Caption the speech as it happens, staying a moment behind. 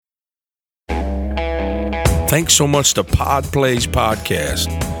Thanks so much to Pod Plays Podcast,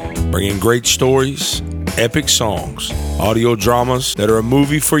 bringing great stories, epic songs, audio dramas that are a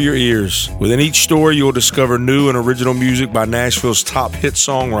movie for your ears. Within each story, you'll discover new and original music by Nashville's top hit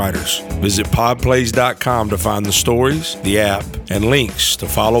songwriters. Visit podplays.com to find the stories, the app, and links to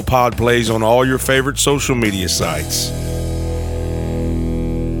follow Pod Plays on all your favorite social media sites.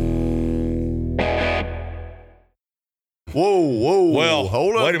 Whoa. Well,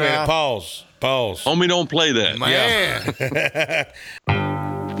 hold up. Wait a minute. Now. Pause. Homie, don't play that. Man.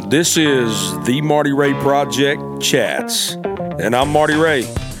 Yeah. This is the Marty Ray Project Chats, and I'm Marty Ray,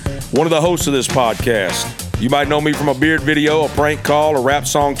 one of the hosts of this podcast. You might know me from a beard video, a prank call, a rap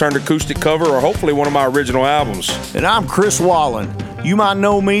song turned acoustic cover, or hopefully one of my original albums. And I'm Chris Wallen. You might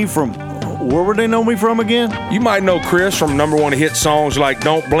know me from... Where would they know me from again? You might know Chris from number one hit songs like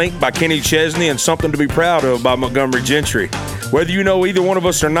Don't Blink by Kenny Chesney and Something to Be Proud Of by Montgomery Gentry. Whether you know either one of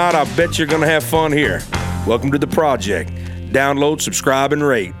us or not, I bet you're going to have fun here. Welcome to the project. Download, subscribe, and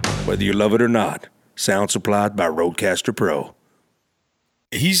rate, whether you love it or not. Sound supplied by Rodecaster Pro.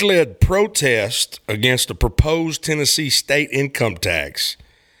 He's led protests against a proposed Tennessee state income tax.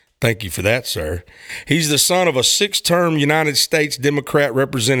 Thank you for that, sir. He's the son of a 6-term United States Democrat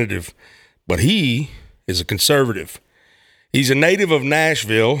representative, but he is a conservative. He's a native of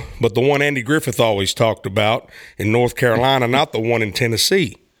Nashville, but the one Andy Griffith always talked about in North Carolina, not the one in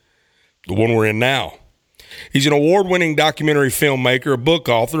Tennessee, the one we're in now. He's an award-winning documentary filmmaker, a book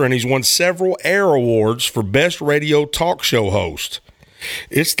author, and he's won several AIR Awards for Best Radio Talk Show Host.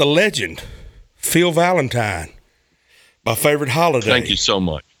 It's the legend, Phil Valentine, my favorite holiday. Thank you so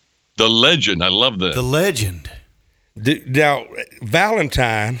much. The legend. I love that. The legend. Now,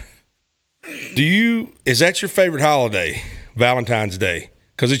 Valentine, is that your favorite holiday, Valentine's Day?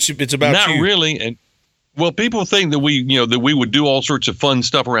 Because it's about Not you. Not really. And well, people think that we would do all sorts of fun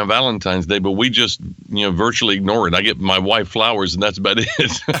stuff around Valentine's Day, but we just virtually ignore it. I get my wife flowers, and that's about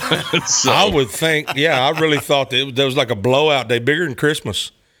it. So. I would think, I really thought that there was like a blowout day, bigger than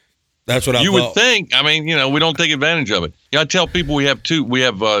Christmas. That's what I thought. You would think. I mean, we don't take advantage of it. I tell people we have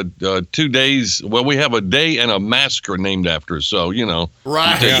 2 days. Well, we have a day and a massacre named after us. So,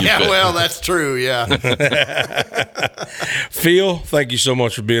 Right. Yeah, well, that's true. Yeah. Phil, thank you so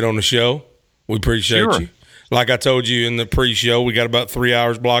much for being on the show. We appreciate you. Like I told you in the pre-show, we got about 3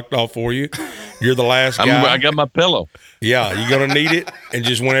 hours blocked off for you. You're the last guy. I got my pillow. Yeah, you're going to need it. And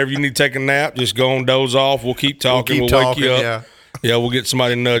just whenever you need to take a nap, just go and doze off. We'll keep talking. We'll wake you up. Yeah, we'll get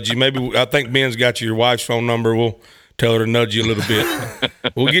somebody to nudge you. Maybe I think Ben's got your wife's phone number. We'll tell her to nudge you a little bit.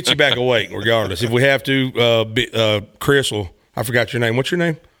 We'll get you back awake regardless. If we have to, Chris I forgot your name. What's your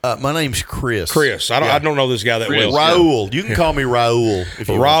name? My name's Chris. Chris. I don't know this guy that well. Raul. You can call me Raul if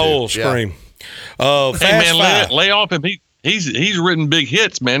you Raul want to. Scream. Hey, man, lay off him. He's written big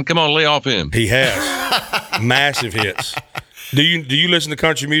hits, man. Come on, lay off him. He has. Massive hits. Do you listen to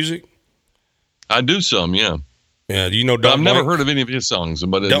country music? I do some, yeah. Yeah, do you know Don't I've Blink? never heard of any of his songs,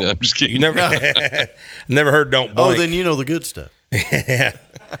 but I'm just kidding. You never heard Don't Blink? Oh, then you know the good stuff. Yeah.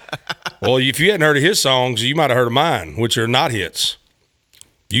 Well, if you hadn't heard of his songs, you might have heard of mine, which are not hits.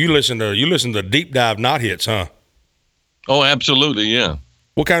 You listen to deep dive not hits, huh? Oh, absolutely, yeah.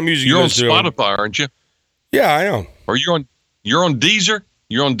 What kind of music you're you on listen to? Spotify, aren't you? Yeah, I am. Or you're on Deezer?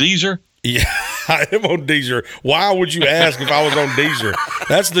 You're on Deezer? Yeah, I am on Deezer. Why would you ask if I was on Deezer?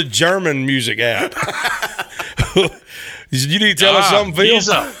 That's the German music app. You need to tell us something, Phil?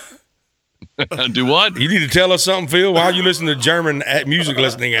 Do what? You need to tell us something, Phil. Why are you listening to German music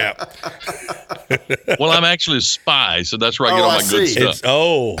listening app? Well, I'm actually a spy, so that's where I get all my good stuff.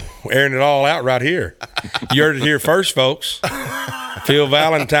 Airing it all out right here. You heard it here first, folks. Phil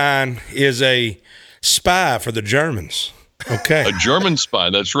Valentine is a spy for the Germans. Okay. A German spy,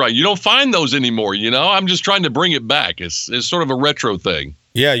 that's right. You don't find those anymore, I'm just trying to bring it back. It's sort of a retro thing.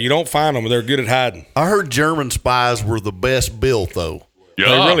 Yeah, you don't find them. They're good at hiding. I heard German spies were the best built, though. Yeah.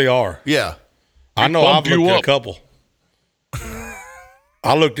 They really are. Yeah. I know. I've looked at a couple.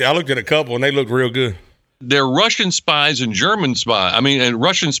 I looked at a couple, and they look real good. They're Russian spies and German spies. And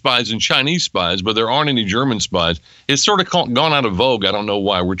Russian spies and Chinese spies, but there aren't any German spies. It's sort of gone out of vogue. I don't know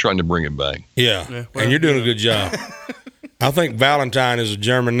why. We're trying to bring it back. Yeah, and you're doing a good job. I think Valentine is a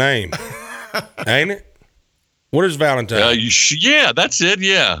German name, ain't it? What is Valentine? Yeah, that's it.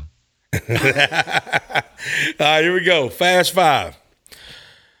 Yeah. All right, here we go. Fast Five.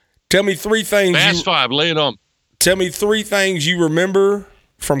 Tell me 3 things. Fast Five. Lay it on. Tell me 3 things you remember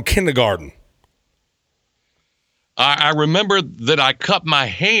from kindergarten. I remember that I cut my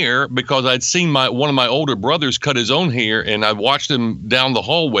hair because I'd seen one of my older brothers cut his own hair, and I watched him down the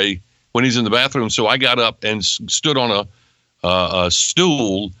hallway when he's in the bathroom. So I got up and stood on a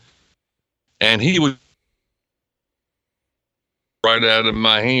stool, and he was right out of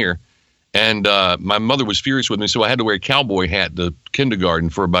my hair. And my mother was furious with me, so I had to wear a cowboy hat to kindergarten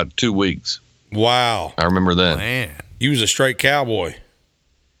for about 2 weeks. Wow. I remember that. Man. You was a straight cowboy.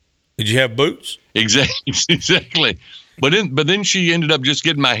 Did you have boots? Exactly. But then she ended up just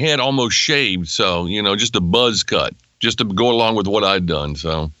getting my head almost shaved, so, just a buzz cut, just to go along with what I'd done.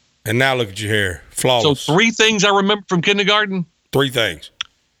 So. And now look at your hair. Flawless. So 3 things I remember from kindergarten? 3 things.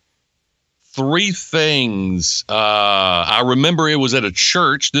 3 things. I remember it was at a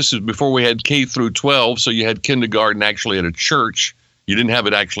church. This is before we had K through 12, so you had kindergarten actually at a church. You didn't have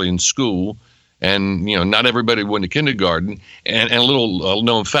it actually in school. And, not everybody went to kindergarten. And a little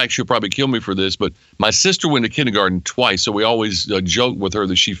known fact, she'll probably kill me for this, but my sister went to kindergarten twice, so we always joked with her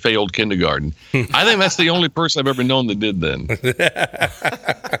that she failed kindergarten. I think that's the only person I've ever known that did that.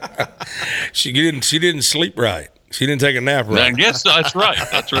 She didn't sleep right. She didn't take a nap right. I guess that's right.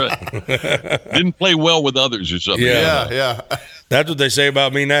 That's right. Didn't play well with others or something. Yeah. That's what they say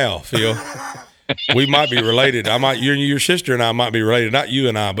about me now, Phil. We might be related. Your sister and I might be related. Not you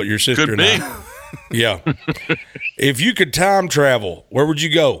and I, but your sister Could and be. I. Yeah. If you could time travel, where would you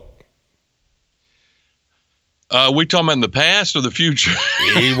go? We talking about in the past or the future?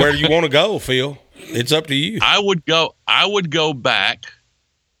 Where do you want to go, Phil? It's up to you. I would go back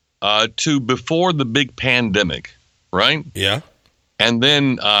to before the big pandemic, right? Yeah. And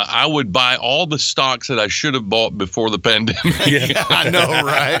then I would buy all the stocks that I should have bought before the pandemic. Yeah. I know,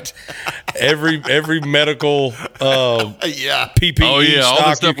 right? Every medical PPE Oh yeah, all the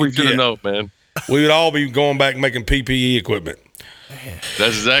stock stuff you we could should have get. known, man. We would all be going back making PPE equipment.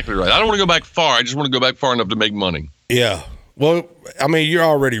 That's exactly right. I don't want to go back far. I just want to go back far enough to make money. Yeah. Well, I mean, you're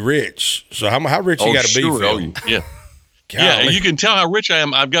already rich. So how rich you got to be, Phil? Oh, yeah. Yeah, Golly. you can tell how rich I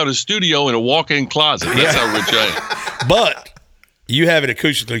am. I've got a studio and a walk-in closet. That's how rich I am. But you have it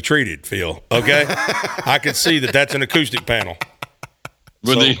acoustically treated, Phil. Okay? I can see that's an acoustic panel.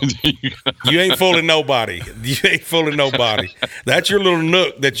 But So, you ain't fooling nobody. You ain't fooling nobody. That's your little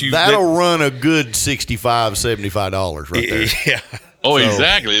nook That'll run a good $65, $75 right there. Yeah.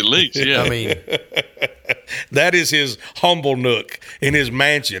 exactly. At least, yeah. I mean, That is his humble nook in his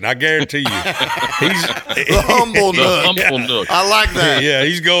mansion. I guarantee you. the humble The nook. humble nook. I like that. Yeah,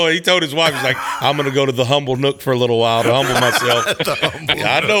 he's going. He told his wife, he's like, I'm going to go to the humble nook for a little while to humble myself.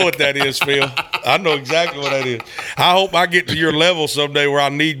 Yeah, I know what that is, Phil. I know exactly what that is. I hope I get to your level someday where I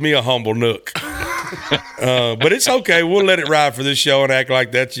need me a humble nook. But it's okay. We'll let it ride for this show and act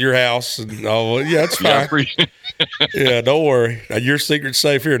like that's your house. And all. Yeah, it's Yeah, I fine. appreciate Yeah, don't worry. Your secret's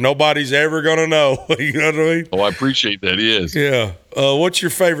safe here. Nobody's ever going to know. You know what I mean? I appreciate that. Yes. Yeah. What's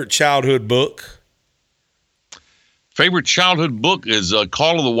your favorite childhood book? Favorite childhood book is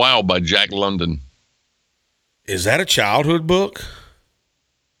Call of the Wild by Jack London. Is that a childhood book?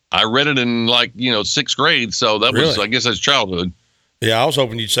 I read it in 6th grade, so that was, Really? I guess that's childhood. Yeah, I was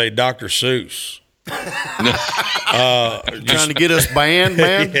hoping you'd say Dr. Seuss. Trying to get us banned,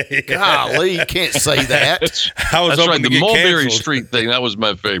 man? Golly, you can't say that. I was That's hoping right. to The get Mulberry canceled. Street thing, that was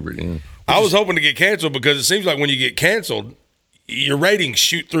my favorite. Yeah. I was hoping to get canceled because it seems like when you get canceled, your ratings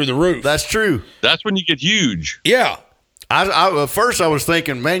shoot through the roof. That's true. That's when you get huge. Yeah. At first I was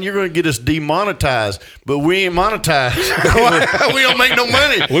thinking, man, you're going to get us demonetized, but we ain't monetized. We don't make no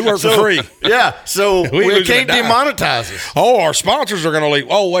money. We work for free. Yeah, so ain't we losing can't a dime. demonetize us. Oh, our sponsors are going to leave.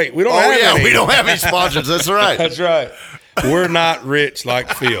 Oh, wait, we don't Oh, have yeah, any. we don't have any sponsors. That's right. That's right. We're not rich like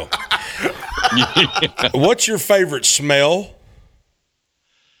Phil. What's your favorite smell?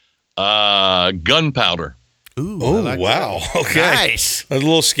 Gunpowder. Ooh, Oh, I like wow. that. Okay. Nice. A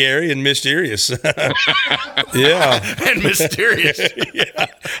little scary and mysterious. Yeah. And mysterious. Yeah.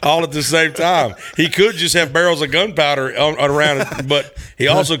 All at the same time. He could just have barrels of gunpowder around it, but he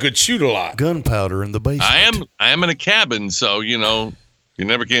also could shoot a lot. Gunpowder in the basement. I am in a cabin, so, you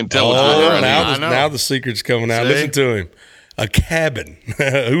never can tell what's going Oh, on. I know. now the secret's coming out. See? Listen to him. A cabin.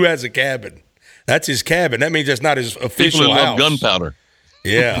 Who has a cabin? That's his cabin. That means that's not his People official who love house. gunpowder.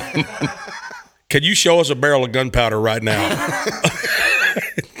 Yeah. Can you show us a barrel of gunpowder right now?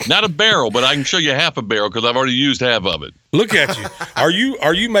 Not a barrel, but I can show you half a barrel because I've already used half of it. Look at you.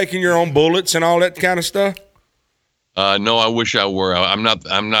 Are you making your own bullets and all that kind of stuff? No, I wish I were. I'm not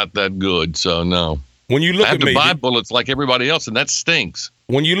that good, so no. When you look I have at to me, buy bullets like everybody else, and that stinks.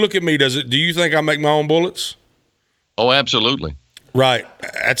 when you look at me, do you think I make my own bullets? Oh, absolutely. Right.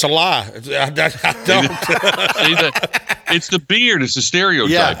 That's a lie. I don't. See, it's the beard. It's the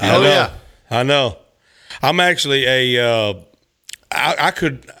stereotype. Yeah. you know? Oh, yeah. I know. I'm actually I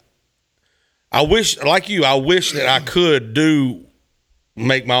wish that I could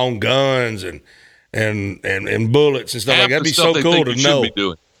make my own guns and bullets and stuff like that. Half That'd the be stuff so they cool think to you should know. be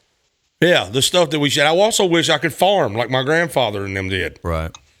doing. Yeah, the stuff that we should. I also wish I could farm like my grandfather and them did. Right.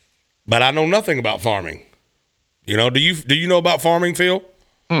 But I know nothing about farming. You know, do you know about farming, Phil?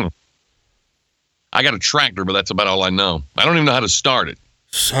 I got a tractor, but that's about all I know. I don't even know how to start it.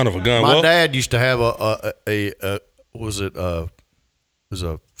 Son of a gun. My dad used to have a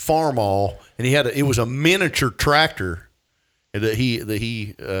farm-all, and it was a miniature tractor that he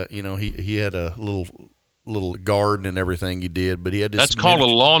had a little garden and everything he did, but he had this. That's called a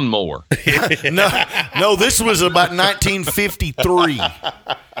lawnmower. No, this was about 1953.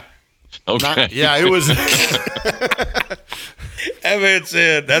 Okay. It was. Evan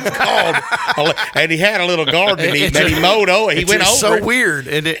said that's called, and he had a little garden that he mowed over. He went over. So it. weird,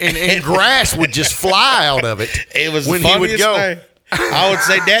 and grass would just fly out of it. It was when the he funniest would go. thing. I would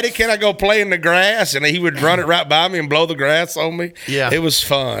say, "Daddy, can I go play in the grass?" And he would run it right by me and blow the grass on me. Yeah, it was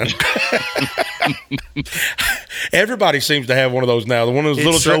fun. Everybody seems to have one of those now. One of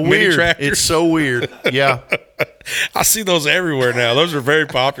those mini tractors. It's so weird. Yeah, I see those everywhere now. Those are very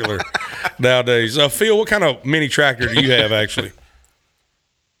popular nowadays. Phil, what kind of mini tractor do you have actually?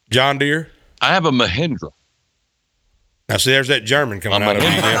 John Deere? I have a Mahindra. Now, see, there's that German coming out of you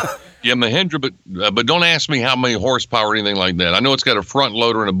again. Yeah, Mahindra, but don't ask me how many horsepower or anything like that. I know it's got a front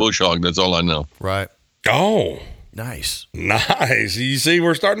loader and a bush hog. That's all I know. Right. Oh. Nice. You see,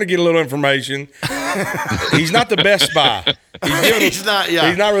 we're starting to get a little information. He's not the best spy. He's not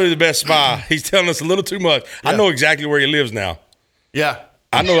really the best spy. He's telling us a little too much. Yeah. I know exactly where he lives now. Yeah.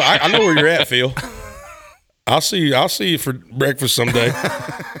 I know where you're at, Phil. I'll see you for breakfast someday.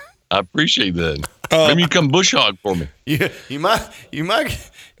 I appreciate that. Maybe you come bush hog for me. Yeah, you might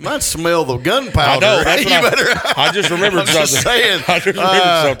smell the gunpowder. I know. That's I just remembered something. Just saying. I just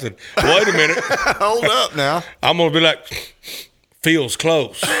remembered something. Wait a minute. Hold up now. I'm gonna be like, feels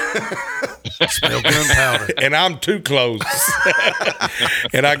close. Smell gunpowder, and I'm too close.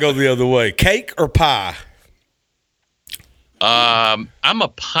 And I go the other way. Cake or pie? I'm a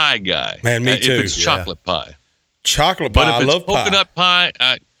pie guy. Man, me too. If it's chocolate pie. Chocolate pie, but if I love it's coconut pie,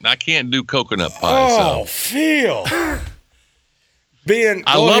 I can't do coconut pie. Oh, Phil. Ben,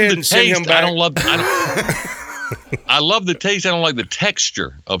 I love the taste. I love the taste. I don't like the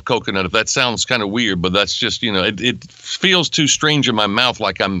texture of coconut. If that sounds kind of weird, but that's just it feels too strange in my mouth,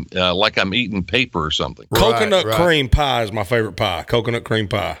 like I'm eating paper or something. Coconut cream pie is my favorite pie. Coconut cream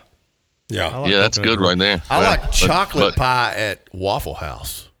pie. Yeah, like that's good right there. I like chocolate pie at Waffle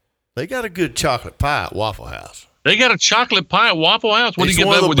House. They got a good chocolate pie at Waffle House. They got a chocolate pie at Waffle House. What do you get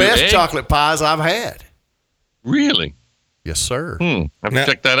that with your egg? It's one of the best chocolate pies I've had. Really? Yes, sir. I have to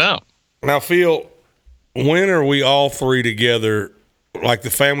check that out. Now, Phil, when are we all three together, like the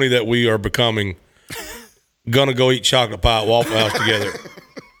family that we are becoming, gonna go eat chocolate pie at Waffle House together?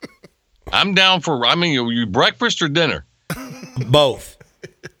 I'm down for. You breakfast or dinner? Both.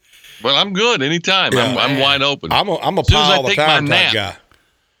 Well, I'm good anytime. Yeah, I'm wide open. I'm a pie all the time type guy.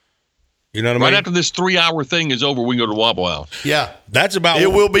 You know what I mean? Right after this 3-hour thing is over, we can go to Waffle House. Yeah.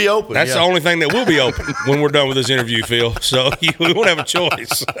 It will be open. That's the only thing that will be open when we're done with this interview, Phil. So we won't have a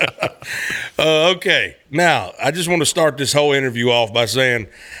choice. Okay. Now, I just want to start this whole interview off by saying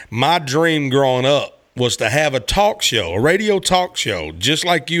my dream growing up was to have a talk show, a radio talk show, just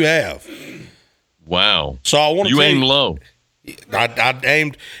like you have. Wow. So I want to You aim low. I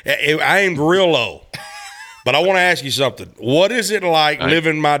aimed real low. But I want to ask you something. What is it like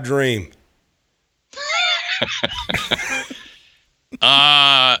living my dream?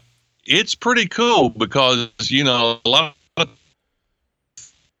 It's pretty cool because a lot of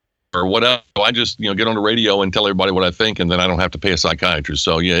or whatever. I just get on the radio and tell everybody what I think, and then I don't have to pay a psychiatrist.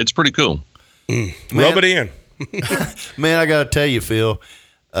 So yeah, it's pretty cool. Rub it in. Man, I got to tell you, Phil.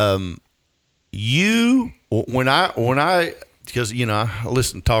 Because I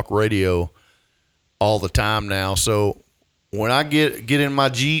listen to talk radio all the time now. So when I get in my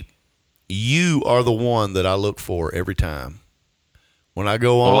Jeep, you are the one that I look for every time. When I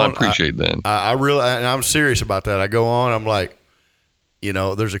go on, I appreciate that. I really, and I'm serious about that. I go on, I'm like,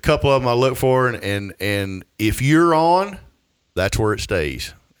 there's a couple of them I look for, and if you're on, that's where it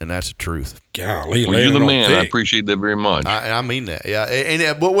stays, and that's the truth. Golly, well, you're the man. I appreciate that very much. I mean that,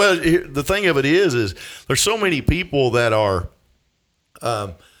 yeah. But the thing of it is there's so many people that are,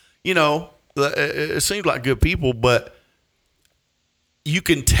 it seems like good people, but you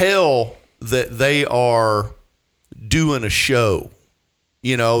can tell that they are doing a show.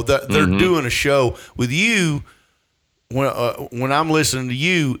 They're doing a show with you. When I'm listening to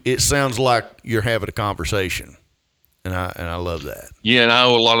you, it sounds like you're having a conversation, and I love that. Yeah, and I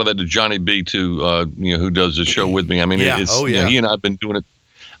owe a lot of that to Johnny B too. Who does the show with me? I mean, he and I've been doing it.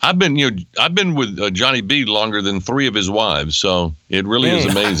 I've been with Johnny B longer than 3 of his wives, so it really is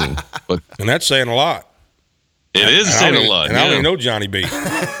amazing. But and that's saying a lot. It is saying a lot. And I don't even know Johnny B.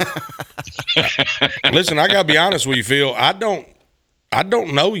 Listen, I gotta be honest with you, Phil. I don't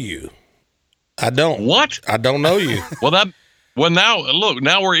know you. I don't. What? I don't know you. Well,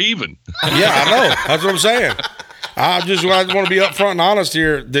 now we're even. Yeah, I know. That's what I'm saying. I just want to be upfront and honest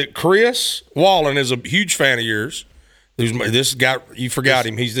here that Chris Wallen is a huge fan of yours. This guy, you forgot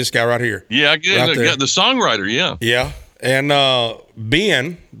him. He's this guy right here. Yeah, the songwriter. Yeah. Yeah, and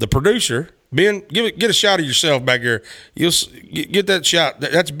Ben, the producer. Ben, get a shot of yourself back there. You'll get that shot.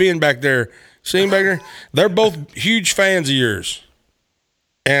 That's Ben back there. See him back there? They're both huge fans of yours.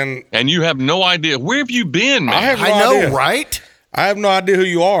 And you have no idea. Where have you been, man? I have no idea. Right? I have no idea who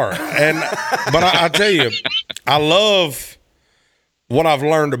you are. But I tell you, I love what I've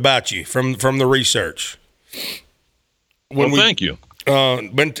learned about you from the research. Thank you.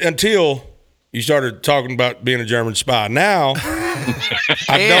 But until you started talking about being a German spy. Now,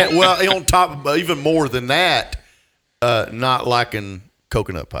 on top of even more than that, not liking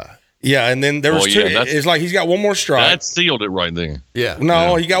coconut pie. Yeah, and then there was 2. It's like he's got one more strike. That sealed it right there. Yeah.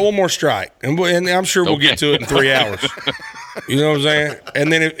 No, he got one more strike, and I'm sure we'll get to it in 3 hours. You know what I'm saying?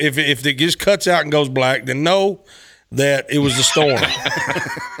 And then if it just cuts out and goes black, then know that it was the storm.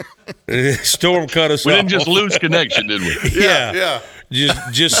 The storm cut us off. We didn't just lose connection, did we? Yeah.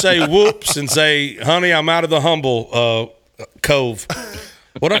 Just say whoops and say, honey, I'm out of the humble cove.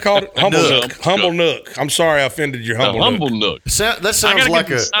 What I call it? Humble Nook. I'm sorry I offended your Humble Nook. That sounds like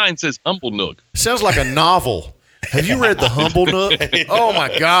a sign says Humble Nook. Sounds like a novel. Have you read The Humble Nook? Oh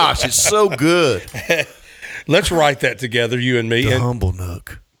my gosh, it's so good. Let's write that together, you and me. The Humble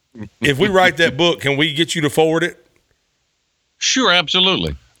Nook. If we write that book, can we get you to forward it? Sure,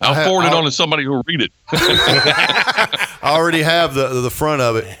 absolutely. I'll forward it on to somebody who'll read it. I already have the front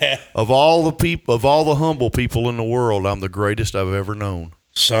of it. Of all the humble people in the world, I'm the greatest I've ever known.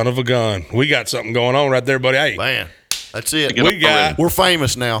 Son of a gun. We got something going on right there, buddy. Hey, man, that's it. We're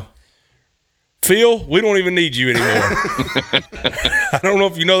famous now. Phil, we don't even need you anymore. I don't know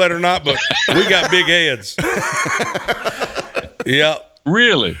if you know that or not, but we got big heads. Yeah.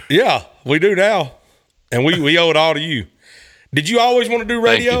 Really? Yeah, we do now. And we owe it all to you. Did you always want to do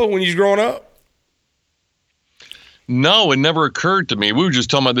radio when you was growing up? No, it never occurred to me. We were just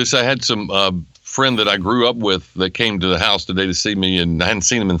talking about this. I had some friend that I grew up with that came to the house today to see me, and I hadn't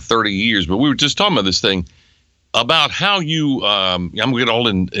seen him in 30 years. But we were just talking about this thing about how you I'm going to get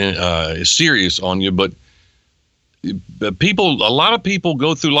all serious on you, but a lot of people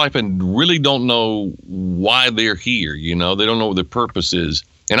go through life and really don't know why they're here. You know, they don't know what their purpose is.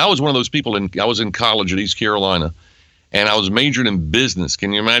 And I was one of those people. I was in college at East Carolina, and I was majoring in business.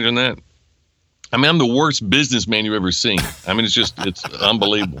 Can you imagine that? I mean, I'm the worst businessman you've ever seen. I mean, it's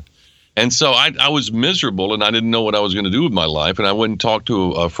unbelievable. And so I was miserable, and I didn't know what I was going to do with my life. And I went and talked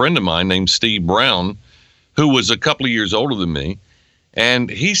to a friend of mine named Steve Brown, who was a couple of years older than me. And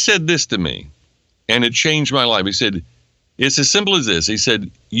he said this to me, and it changed my life. He said, it's as simple as this. He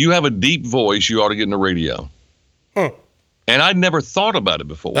said, you have a deep voice. You ought to get in the radio. Huh. And I'd never thought about it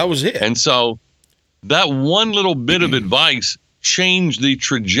before. That was it. And so that one little bit of advice changed the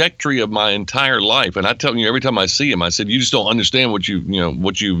trajectory of my entire life. And I tell you, every time I see him, I said, you just don't understand what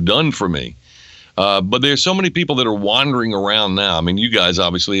you've done for me. But there's so many people that are wandering around now. I mean, you guys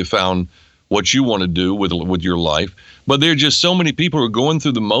obviously have found what you want to do with your life, but there are just so many people who are going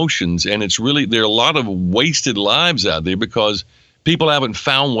through the motions, and there are a lot of wasted lives out there because people haven't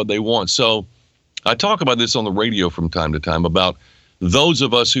found what they want. So I talk about this on the radio from time to time about those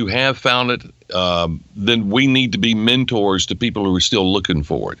of us who have found it, then we need to be mentors to people who are still looking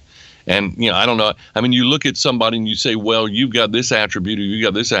for it. And, I don't know. I mean, you look at somebody and you say, well, you've got this attribute or you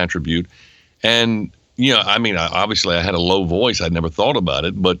got this attribute. And, I mean, obviously I had a low voice. I'd never thought about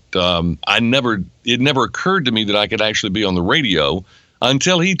it, but it never occurred to me that I could actually be on the radio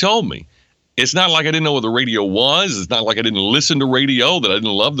until he told me. It's not like I didn't know what the radio was. It's not like I didn't listen to radio, that I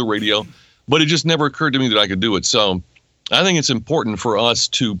didn't love the radio, but it just never occurred to me that I could do it. So I think it's important for us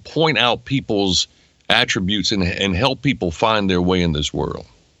to point out people's attributes and help people find their way in this world.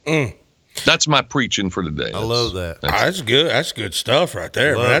 Mm. That's my preaching for today. I love that. That's good. That's good stuff right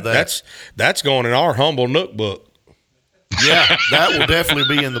there. Man. That's going in our Humble Nook book. Yeah, that will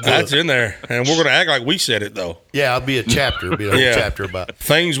definitely be in the book. That's in there, and we're going to act like we said it though. Yeah, it'll be a chapter. It'll be a whole chapter about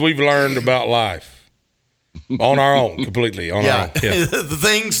things we've learned about life on our own, completely on our own. Yeah. The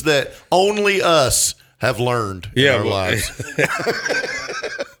things that only us have learned in our lives.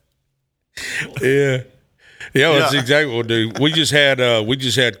 Yeah. Yeah, that's exactly what we'll do. We just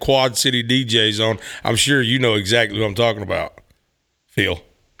had Quad City DJs on. I'm sure you know exactly what I'm talking about, Phil.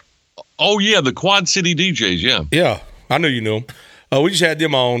 Oh yeah, the Quad City DJs. Yeah. Yeah, I knew you knew them. We just had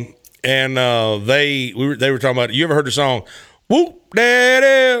them on, and they were talking about. You ever heard the song? Whoop, that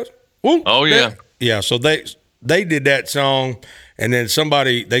is. Whoop. Oh yeah. Yeah. So they did that song, and then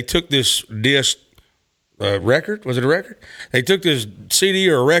they took this disc. Record? Was it a record? They took this CD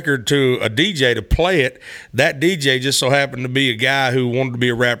or a record to a DJ to play it. That DJ just so happened to be a guy who wanted to be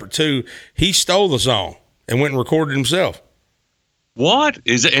a rapper too. He stole the song and went and recorded himself. What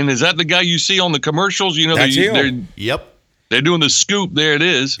is it? And is that the guy you see on the commercials? You know, That's him. Yep. They're doing the scoop. There it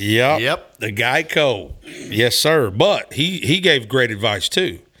is. Yep. The guy Cole. Yes, sir. But he gave great advice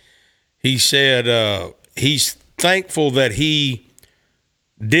too. He said he's thankful that he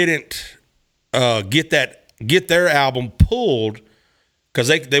didn't get their album pulled, because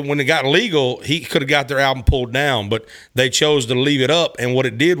they when it got legal, he could have got their album pulled down, but they chose to leave it up, and what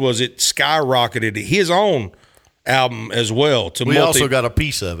it did was it skyrocketed his own album as well. We also got a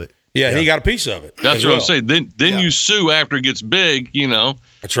piece of it. Yeah, and he got a piece of it. That's what I'm saying. Then you sue after it gets big, you know.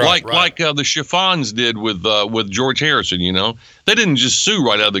 That's right. Like the Chiffons did with George Harrison, you know. They didn't just sue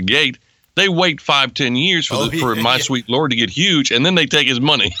right out of the gate. They wait 5-10 years for My Sweet Lord to get huge, and then they take his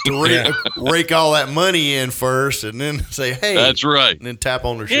money. Rake all that money in first, and then say, "Hey." That's right. And then tap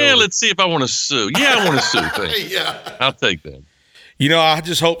on their shoulder. Yeah, let's see if I want to sue. Yeah, I want to sue. Thanks. Yeah, I'll take that. You know, I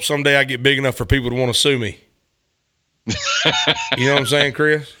just hope someday I get big enough for people to want to sue me. You know what I'm saying,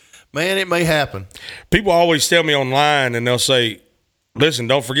 Chris? Man, it may happen. People always tell me online, and they'll say, listen,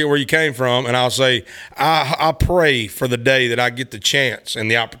 don't forget where you came from. And I'll say, I pray for the day that I get the chance and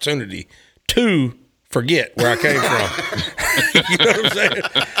the opportunity to forget where I came from. You know what I'm saying?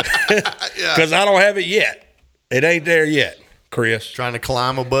 Because I don't have it yet. It ain't there yet, Chris. Trying to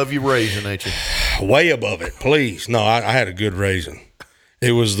climb above your raisin, ain't you? Way above it, please. No, I had a good raisin.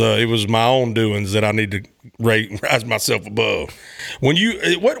 It was my own doings that I need to rise myself above. When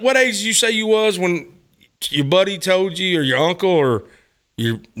you what age did you say you was when your buddy told you, or your uncle, or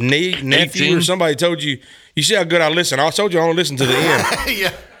your nephew 18. or somebody told you? You see how good I listen. I told you I only listen to the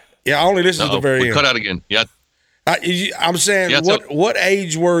end. Yeah, I only listen to the very end. Cut out again. Yeah. I'm saying, what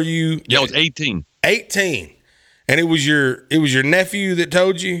age were you? Yeah, I was 18. 18, and it was your nephew that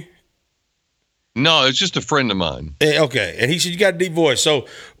told you. No, it's just a friend of mine. Okay, and he said you got a deep voice, so.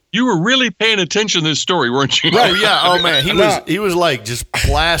 You were really paying attention to this story, weren't you? Right, yeah. Oh, man. He was like just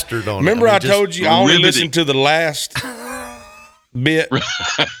plastered on remember it. I told you I only listened to the last bit?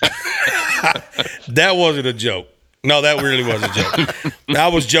 That wasn't a joke. No, that really wasn't a joke. I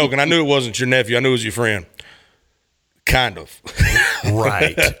was joking. I knew it wasn't your nephew. I knew it was your friend. Kind of.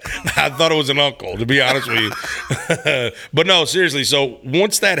 Right. I thought it was an uncle, to be honest with you. But no, seriously. So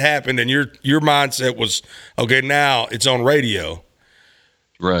once that happened and your mindset was, okay, now it's on radio.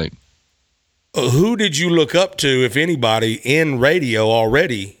 Right. Who did you look up to, if anybody, in radio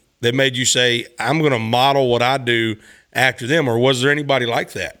already that made you say, I'm going to model what I do after them? Or was there anybody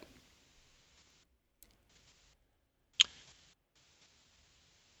like that?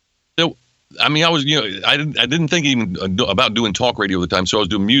 I mean, I was, I didn't think even about doing talk radio at the time, so I was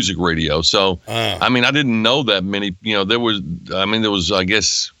doing music radio. So, I mean, I didn't know that many, there was, I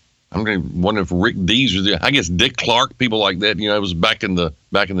guess, I'm going to wonder if Rick Dees was there. I guess Dick Clark, people like that, it was back in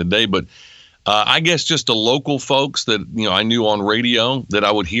the day. But I guess just the local folks that, I knew on radio, that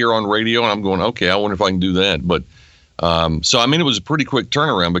I would hear on radio, and I'm going, okay, I wonder if I can do that. But, so, I mean, it was a pretty quick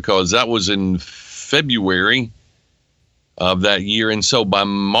turnaround, because that was in February of that year. And so by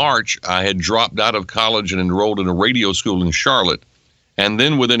March, I had dropped out of college and enrolled in a radio school in Charlotte. And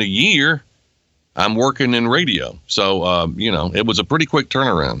then within a year, I'm working in radio. So, it was a pretty quick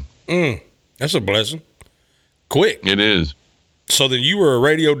turnaround. That's a blessing. Quick. It is. So then you were a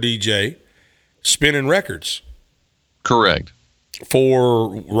radio DJ spinning records. Correct. For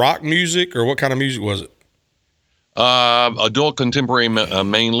rock music, or what kind of music was it? Adult contemporary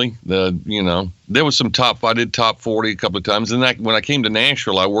mainly. There was some I did top 40 a couple of times. And when I came to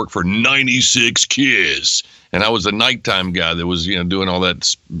Nashville, I worked for 96 Kiss, and I was the nighttime guy that was doing all that,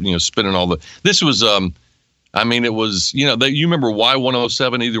 spinning all the. This was it was you remember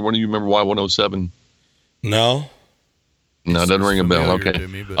Y107? Either one of you remember Y107? No, it doesn't ring a bell. Okay. To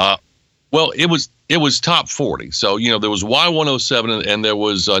me, but... Well, it was top 40. So there was Y107 and there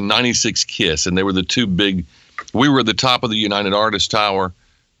was 96 Kiss, and they were the two big. We were at the top of the United Artists Tower.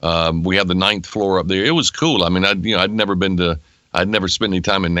 We had the 9th floor up there. It was cool. I mean, I'd never spent any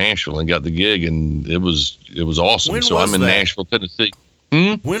time in Nashville, and got the gig, and it was awesome. When so was I'm in that? Nashville, Tennessee.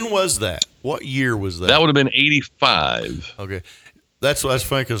 When was that? What year was that? That would have been 85. Okay. That's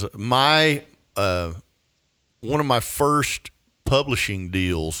funny, because my one of my first publishing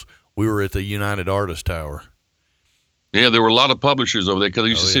deals, we were at the United Artists Tower. Yeah, there were a lot of publishers over there because I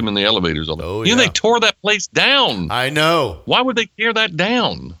used to see them in the elevators all the time. Oh, They tore that place down. I know. Why would they tear that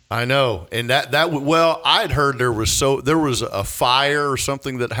down? I know. And well, I'd heard there was a fire or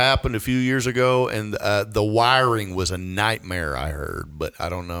something that happened a few years ago, and the wiring was a nightmare, I heard, but I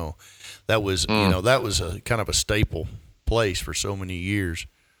don't know. That was, that was a kind of a staple place for so many years.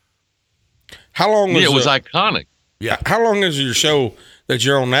 How long? It was iconic. Yeah. How long has your show that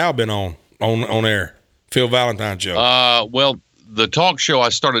you're on now been on air? Phil Valentine show. Well, the talk show I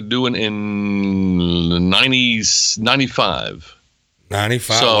started doing in the 95.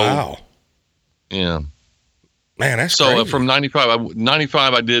 95. So, wow. Yeah. Man, that's so crazy. From 95.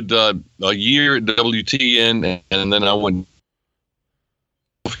 95, I did a year at WTN, and then I went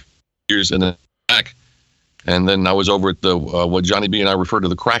years and then back, and then I was over at the what Johnny B and I refer to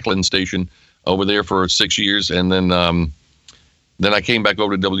the Cracklin station over there for 6 years, and then I came back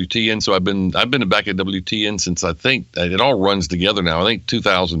over to WTN. So I've been back at WTN since, I think it all runs together now. I think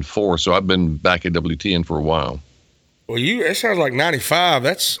 2004. So I've been back at WTN for a while. Well, it sounds like 95.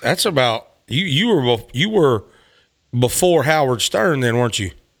 That's about you were before Howard Stern then, weren't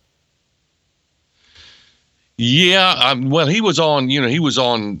you? Yeah. Well, he was on.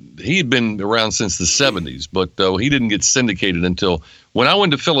 He had been around since the 70s, but he didn't get syndicated until when I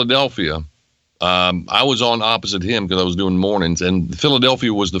went to Philadelphia. I was on opposite him because I was doing mornings, and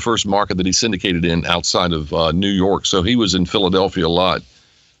Philadelphia was the first market that he syndicated in outside of New York. So he was in Philadelphia a lot,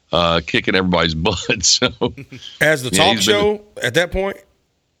 kicking everybody's butt. So as the talk show at that point.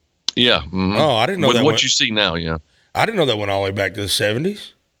 Yeah. Mm-hmm. Oh, I didn't know with that. What you see now, yeah. I didn't know that went all the way back to the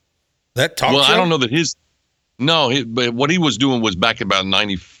 70s. That talk show. Well, I don't know that but what he was doing was back about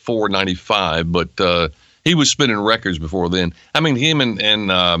 94, 95, but he was spinning records before then. I mean, him and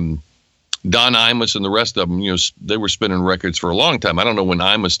Don Imus and the rest of them, they were spinning records for a long time. I don't know when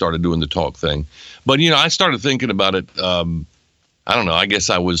Imus started doing the talk thing, but I started thinking about it. I don't know. I guess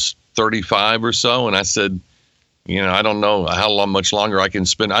I was 35 or so, and I said, I don't know how much longer I can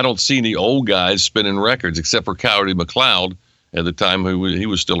spin. I don't see any old guys spinning records except for Coyote McLeod at the time, he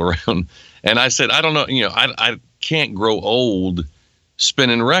was still around. And I said, I don't know. I can't grow old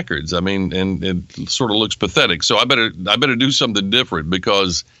spinning records. I mean, and it sort of looks pathetic. So I better do something different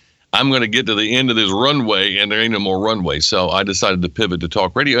because I'm going to get to the end of this runway and there ain't no more runway. So I decided to pivot to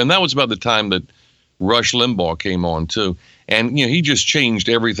talk radio. And that was about the time that Rush Limbaugh came on too. And, he just changed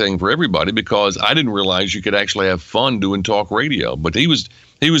everything for everybody because I didn't realize you could actually have fun doing talk radio. But he was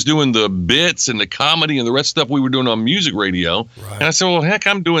doing the bits and the comedy and the rest of stuff we were doing on music radio. Right. And I said, well, heck,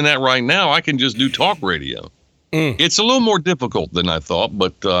 I'm doing that right now. I can just do talk radio. It's a little more difficult than I thought,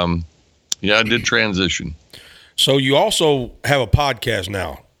 but I did transition. So you also have a podcast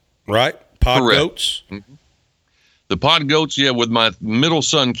now, right? Pod Correct. Goats? Mm-hmm. The Pod Goats, with my middle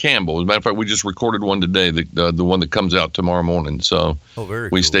son, Campbell. As a matter of fact, we just recorded one today, the one that comes out tomorrow morning. So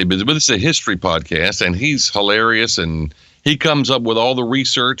we stay busy. But it's a history podcast, and he's hilarious, and he comes up with all the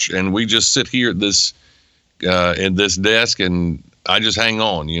research, and we just sit here at this desk, and I just hang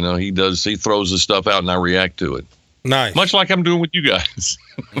on. He throws the stuff out, and I react to it. Nice. Much like I'm doing with you guys.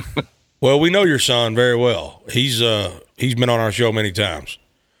 Well, we know your son very well. He's been on our show many times.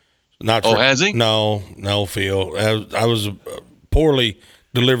 Has he? No, Phil. I was a poorly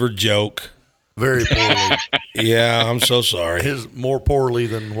delivered joke. Very poorly. Yeah, I'm so sorry. His more poorly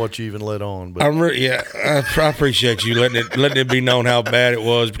than what you even let on. But I appreciate you letting it be known how bad it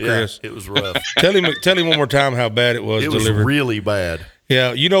was, Chris. Yeah, it was rough. Tell him one more time how bad it was delivered. It was really bad.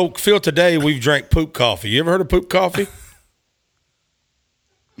 Yeah, Phil, today we've drank poop coffee. You ever heard of poop coffee?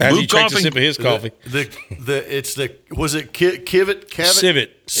 As he takes a sip of his coffee. Was it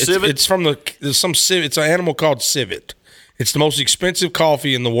Civet? Civet. It's from some civet. It's an animal called civet. It's the most expensive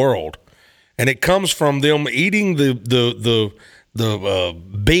coffee in the world, and it comes from them eating the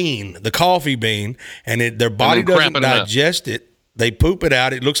bean, the coffee bean, and their body doesn't digest it. They poop it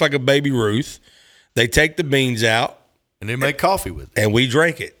out. It looks like a baby Ruth. They take the beans out, and they make coffee with it, and we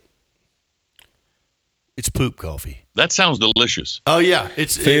drink it. It's poop coffee. That sounds delicious. Oh, yeah.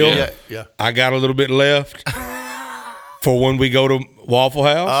 Phil, yeah. I got a little bit left for when we go to Waffle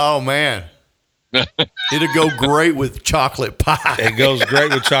House. Oh, man. It'll go great with chocolate pie. It goes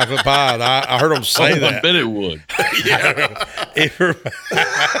great with chocolate pie. I heard them say that. I bet it would.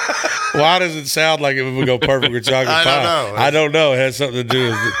 Why does it sound like it would go perfect with chocolate pie? I don't know. It has something to do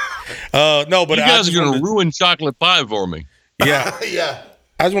with it. No, but you guys are going to ruin chocolate pie for me. Yeah. Yeah.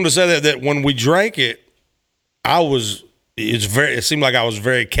 I just want to say that when we drank it, it seemed like I was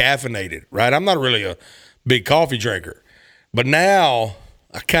very caffeinated, right? I'm not really a big coffee drinker, but now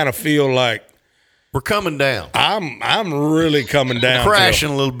I kind of feel like we're coming down. I'm really coming down.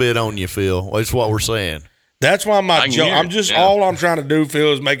 Crashing a little bit on you, Phil. That's what we're saying. That's why my joke. I'm just yeah. all I'm trying to do,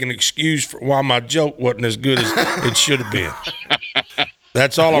 Phil, is make an excuse for why my joke wasn't as good as it should have been.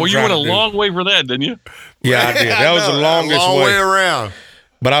 That's all I'm trying to do. Well, you went a long way for that, didn't you? Yeah, I did. That was the longest way around.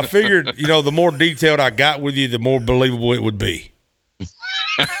 But I figured, the more detailed I got with you, the more believable it would be.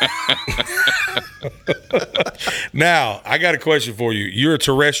 Now, I got a question for you. You're a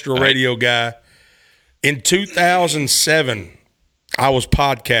terrestrial radio guy. In 2007, I was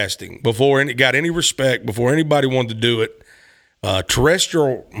podcasting before it got any respect, before anybody wanted to do it.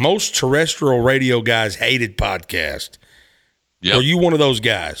 Most terrestrial radio guys hated podcasts. Yep. Are you one of those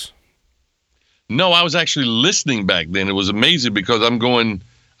guys? No, I was actually listening back then. It was amazing because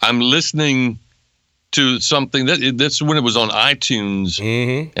I'm listening to something that's when it was on iTunes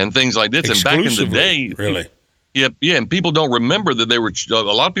and things like this. And back in the day, really, yeah, and people don't remember that a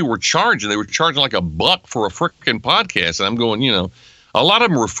lot of people were charging. They were charging like $1 for a frickin' podcast, and I'm going, a lot of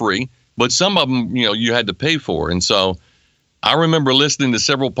them were free, but some of them, you had to pay for. And so I remember listening to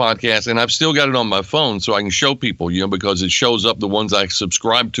several podcasts, and I've still got it on my phone so I can show people, because it shows up the ones I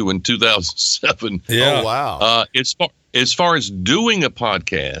subscribed to in 2007. Yeah. Oh, wow. As far as doing a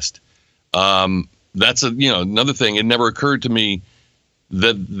podcast, that's another thing. It never occurred to me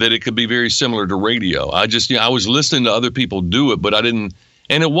that it could be very similar to radio. I was listening to other people do it, but I didn't,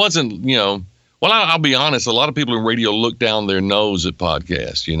 and it wasn't, well, I'll be honest. A lot of people in radio look down their nose at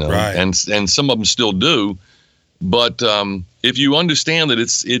podcasts, right. and some of them still do. But if you understand that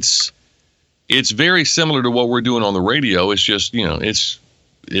it's very similar to what we're doing on the radio, it's just,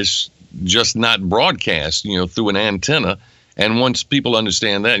 it's just not broadcast, through an antenna. And once people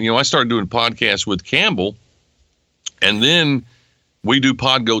understand that, I started doing podcasts with Campbell, and then we do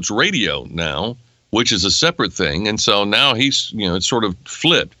Pod Goats Radio now, which is a separate thing. And so now he's, it's sort of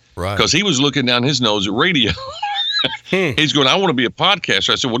flipped. Right. Because he was looking down his nose at radio. He's going, I want to be a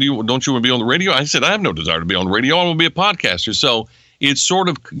podcaster. I said, don't you want to be on the radio? I said, I have no desire to be on the radio. I want to be a podcaster. So it's sort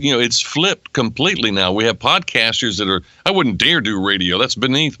of, it's flipped completely now. We have podcasters that I wouldn't dare do radio. That's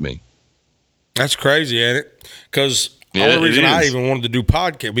beneath me. That's crazy, ain't it? Because the only reason I even wanted to do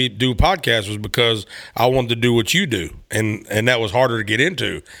podcasts was because I wanted to do what you do, and that was harder to get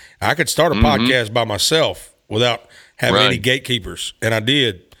into. I could start a podcast by myself without having any gatekeepers, and I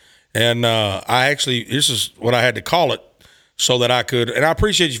did. And this is what I had to call it so that I could. And I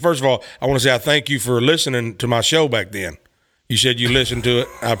appreciate you. First of all, I want to say I thank you for listening to my show back then. You said you listened to it.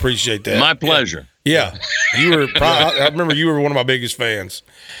 I appreciate that. My pleasure. Yeah. You were. I remember you were one of my biggest fans.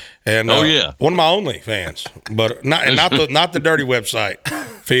 And one of my only fans, but not the dirty website,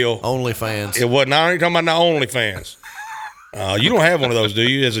 Phil. Only fans. It wasn't. I ain't talking about the only fans. You don't have one of those, do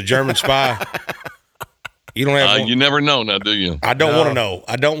you? As a German spy, you don't have one. You never know, now, do you? I don't want to know.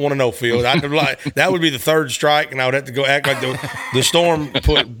 I don't want to know, Phil. That would be the third strike, and I would have to go act like the storm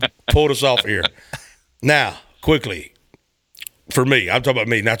pulled us off here. Now, quickly, for me, I'm talking about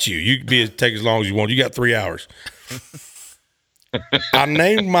me, not you. You can take as long as you want. You got 3 hours. I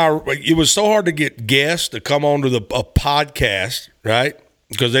named it was so hard to get guests to come onto a podcast, right?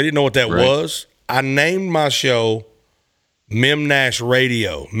 Because they didn't know what that was. I named my show Nash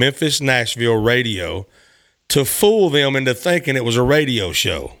Radio, Memphis Nashville Radio, to fool them into thinking it was a radio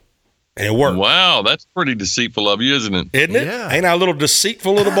show. And it worked. Wow, that's pretty deceitful of you, isn't it? Isn't it? Yeah. Ain't I a little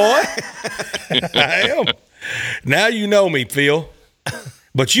deceitful little boy? I am. Now you know me, Phil.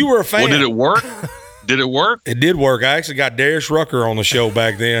 But you were a fan. Well, did it work? Did it work? It did work. I actually got Darius Rucker on the show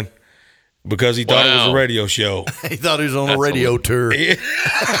back then because he thought it was a radio show. He thought he was on a radio tour. He's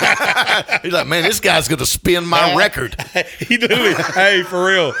like, man, this guy's going to spin my record. He literally, hey, for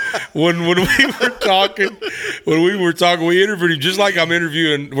real. When we were talking, we interviewed him just like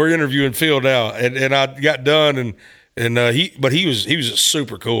we're interviewing Phil now. And I got done he was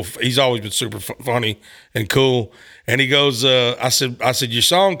super cool. He's always been super funny and cool. And he goes, I said, your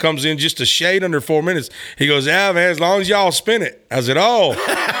song comes in just a shade under 4 minutes. He goes, yeah, man, as long as y'all spin it. I said, oh,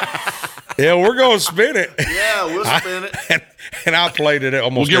 yeah, we're going to spin it. Yeah, we'll spin it. And I played it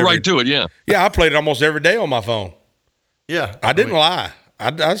almost We'll get right to it, yeah. Yeah, I played it almost every day on my phone. Yeah. I didn't lie.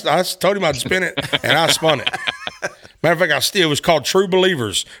 I told him I'd spin it, and I spun it. Matter of fact, it was called True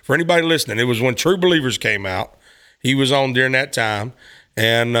Believers. For anybody listening, it was when True Believers came out. He was on during that time.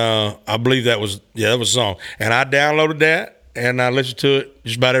 And I believe that was a song. And I downloaded that, and I listened to it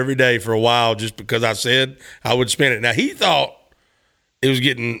just about every day for a while just because I said I would spin it. Now, he thought it was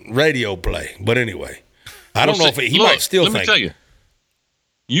getting radio play. But anyway, I don't know if he might still think. Let me tell you,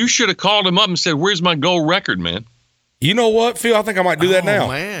 you should have called him up and said, where's my gold record, man? You know what, Phil? I think I might do that now. Oh,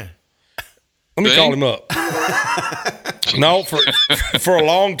 man. Let me call him up. No, for a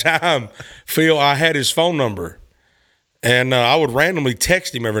long time, Phil, I had his phone number. And I would randomly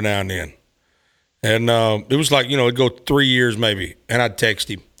text him every now and then. And it was like, it'd go 3 years maybe, and I'd text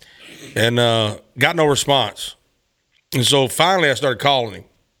him. And got no response. And so finally I started calling him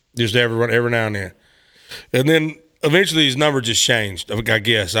just every now and then. And then eventually his number just changed, I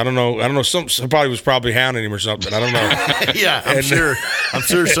guess. I don't know. Somebody was probably hounding him or something. I don't know. Yeah, I'm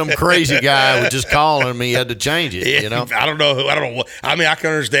sure some crazy guy was just calling me. He had to change it, I don't know. I mean, I can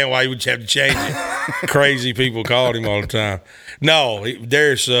understand why he would have to change it. Crazy people called him all the time. No,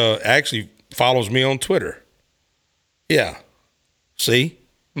 Darius actually follows me on Twitter. Yeah. See?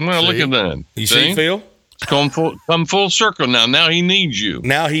 Well, look at that. You see, Phil? It's come full circle now. Now he needs you.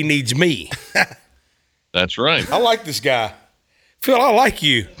 Now he needs me. That's right. I like this guy. Phil, I like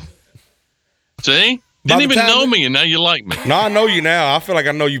you. See? Didn't even know me, and now you like me. No, I know you now. I feel like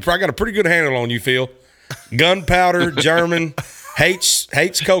I know you. I got a pretty good handle on you, Phil. Gunpowder, German, hates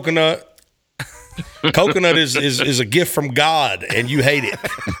coconut. Coconut is a gift from God, and you hate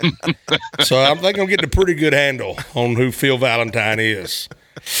it. So I think I'm getting a pretty good handle on who Phil Valentine is.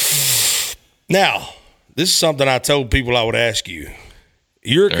 Now, this is something I told people I would ask you.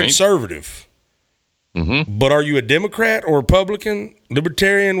 You're a conservative. Mm-hmm. But are you a Democrat or Republican,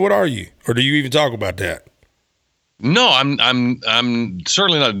 Libertarian? What are you? Or do you even talk about that? No, I'm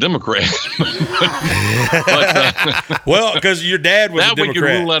certainly not a Democrat. Well, because your dad was a Democrat. That we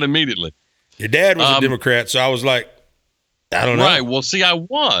can rule out immediately. Your dad was a Democrat, so I was like, I don't know. Right. Well, see, I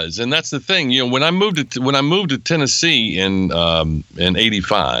was, and that's the thing. When I moved to Tennessee in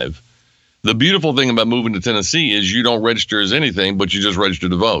 '85, the beautiful thing about moving to Tennessee is you don't register as anything, but you just register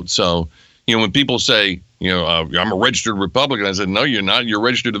to vote. So, when people say, I'm a registered Republican, I said, no, you're not. You're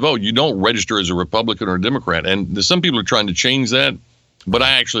registered to vote. You don't register as a Republican or a Democrat. And some people are trying to change that, but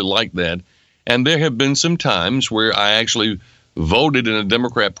I actually like that. And there have been some times where I actually voted in a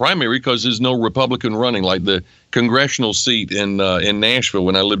Democrat primary because there's no Republican running, like the congressional seat in Nashville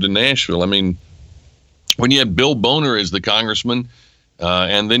when I lived in Nashville. I mean, when you had Bill Boner as the congressman,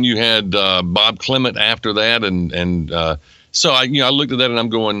 and then you had Bob Clement after that, and so I looked at that and I'm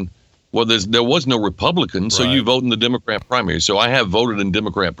going, well, there was no Republican, so you vote in the Democrat primary. So I have voted in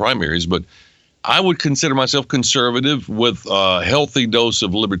Democrat primaries, but I would consider myself conservative with a healthy dose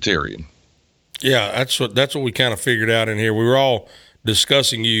of libertarian. Yeah, that's what we kind of figured out in here. We were all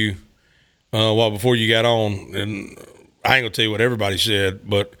discussing you before you got on, and I ain't gonna tell you what everybody said,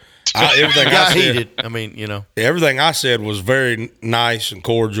 but everything I said, everything I said was very nice and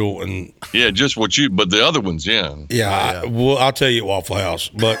cordial, and just what but the other ones, I'll tell you at Waffle House,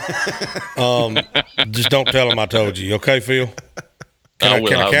 but just don't tell them I told you, okay, Phil? Can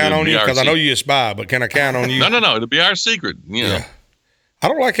I count on you? Because I know you're a spy, but can I count on you? No, it'll be our secret. Yeah. I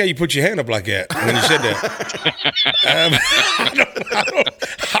don't like how you put your hand up like that when you said that.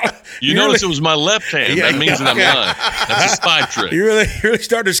 You notice it was my left hand. That means that I'm lying. That's a spy trick. You really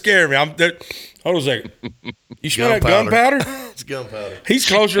started to scare me. Hold on a second. You smell that gunpowder? It's gunpowder. He's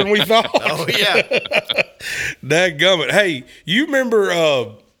closer than we thought. Oh, yeah. Dadgummit. Hey, you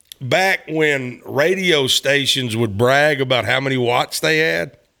remember back when radio stations would brag about how many watts they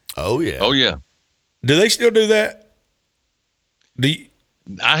had? Oh, yeah. Oh, yeah. Do they still do that?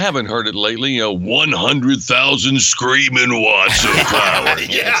 I haven't heard it lately. 100,000 screaming watts of power.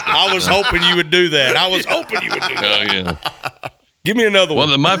 Yeah, I was hoping you would do that. Oh, yeah. Give me another one.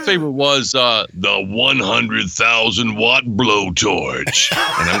 Well, my favorite was the 100,000 watt blowtorch.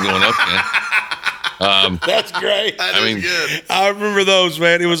 And I'm going, okay. That's great. That is good. I remember those,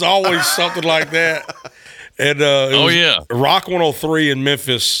 man. It was always something like that. And Rock 103 in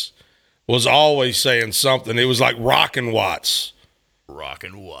Memphis was always saying something. It was like rockin' watts.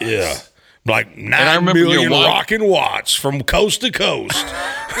 Rockin' watts. Yeah. Like 9 million rockin' watts from coast to coast.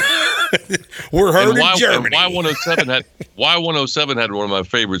 We're heard in Germany. Y107 had one of my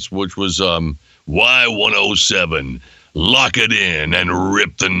favorites, which was Y107. Lock it in and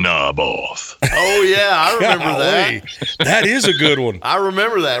rip the knob off. Oh, yeah. I remember that. That is a good one. I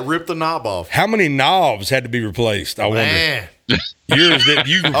remember that. Rip the knob off. How many knobs had to be replaced? I wonder. Yours did.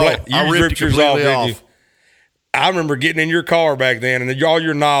 You ripped yours off, didn't you? I remember getting in your car back then, and all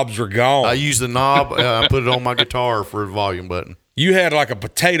your knobs were gone. I used the knob. I put it on my guitar for a volume button. You had like a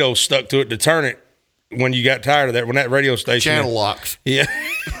potato stuck to it to turn it when you got tired of that. When that radio station channel locks. Yeah,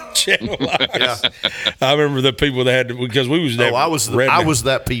 channel locks. Yeah, I remember the people that had to, because we was that. I was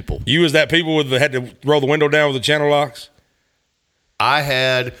that people. You was that people that had to roll the window down with the channel locks.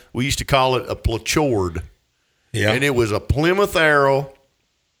 We used to call it a Plachord. Yeah, and it was a Plymouth Arrow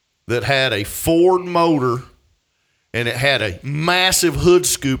that had a Ford motor. And it had a massive hood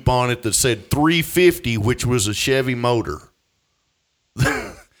scoop on it that said 350, which was a Chevy motor.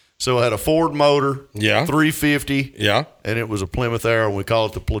 So it had a Ford motor, Yeah. 350, Yeah. and it was a Plymouth Arrow, and we call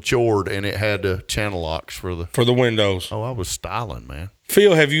it the Plachord, and it had channel locks for the windows. Oh, I was styling, man.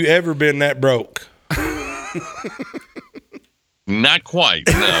 Phil, have you ever been that broke? Not quite.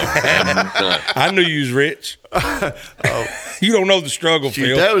 No. I knew you was rich. You don't know the struggle, Shoot,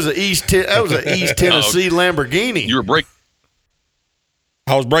 Phil. that was an East Tennessee Lamborghini. You were breaking.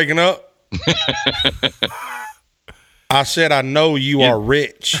 I was breaking up. I said, I know you are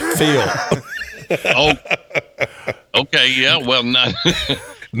rich, Phil. Oh, okay. Yeah. Well, not.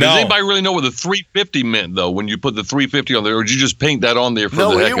 No. Does anybody really know what the 350 meant, though, when you put the 350 on there, or did you just paint that on there for the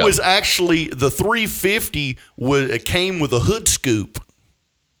heck of it? No, it was actually the 350 it came with a hood scoop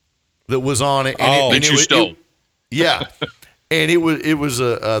that was on it. And that you stole. Yeah, and it was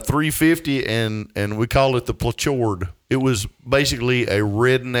a 350, and we called it the Plachord. It was basically a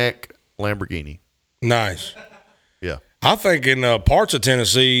redneck Lamborghini. Nice. Yeah, I think in parts of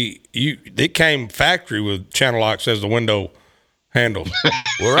Tennessee, it came factory with channel locks as the window handles.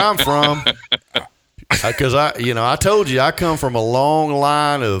 Where I'm from, because I told you I come from a long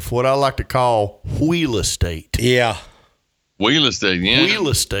line of what I like to call wheel estate. Yeah. Wheel estate, yeah. Wheel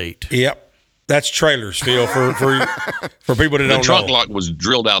estate. Yep. That's trailers, Phil, for people that don't know. The trunk lock was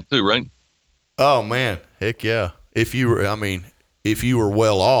drilled out too, right? Oh man, heck yeah! If you were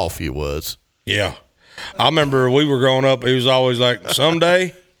well off, you was. Yeah. I remember we were growing up, it was always like,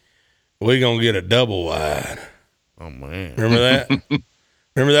 someday we gonna get a double wide. Oh man, remember that?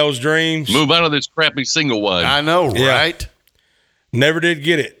 Remember those dreams? Move out of this crappy single wide. I know, Yeah. right? Never did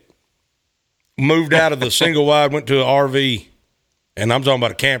get it. Moved out of the single wide, went to an RV, and I'm talking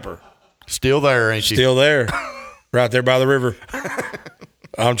about a camper. Still there, ain't you? Still there, right there by the river.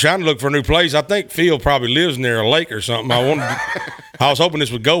 I'm trying to look for a new place. I think Phil probably lives near a lake or something. I was hoping this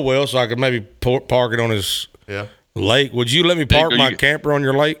would go well so I could maybe park it on his lake. Would you let me park my camper on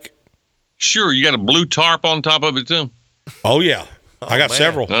your lake? Sure. You got a blue tarp on top of it too? Oh, yeah. I got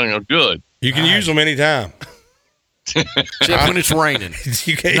several. Oh, good. You can use them anytime. Except when it's raining.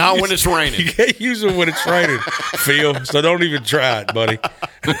 Not when it's raining. You can't use them when it's raining, Phil. So don't even try it, buddy.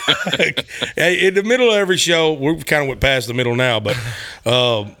 Hey, in the middle of every show, we kind of went past the middle now, but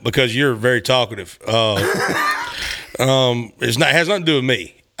because you're very talkative, it has nothing to do with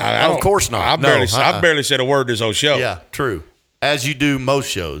me. Of course not. I've barely said a word this whole show. Yeah, true. As you do most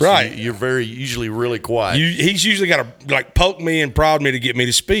shows, right? You're usually really quiet. He's usually got to poke me and prod me to get me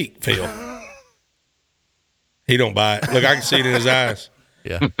to speak, Phil. He don't buy it. Look, I can see it in his eyes.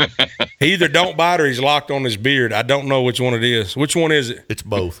 Yeah. He either don't buy it or he's locked on his beard. I don't know which one it is. Which one is it? It's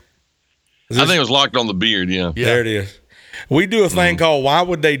both. I think it was locked on the beard, yeah. There it is. We do a thing called Why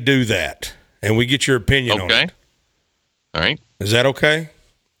Would They Do That? And we get your opinion on it. Okay. All right. Is that okay?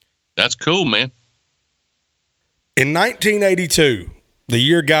 That's cool, man. In 1982, the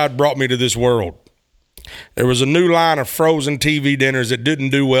year God brought me to this world, there was a new line of frozen TV dinners that didn't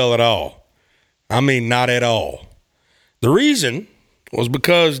do well at all. I mean, not at all. The reason was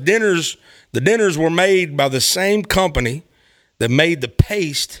because the dinners were made by the same company that made the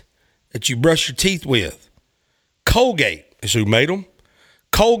paste that you brush your teeth with. Colgate is who made them.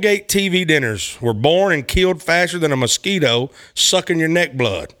 Colgate TV dinners were born and killed faster than a mosquito sucking your neck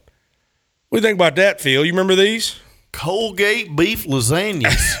blood. What do you think about that, Phil? You remember these? Colgate beef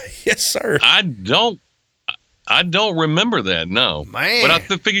lasagnas. Yes, sir. I don't remember that, no. Man. But I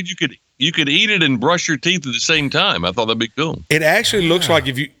figured you could eat it and brush your teeth at the same time. I thought that'd be cool. It actually looks like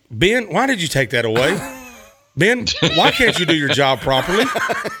if you Ben, why did you take that away? Ben, why can't you do your job properly?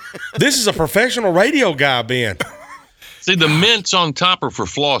 This is a professional radio guy, Ben. See, the mints on top are for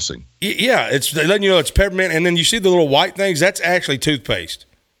flossing. Yeah, they're letting you know it's peppermint, and then you see the little white things. That's actually toothpaste.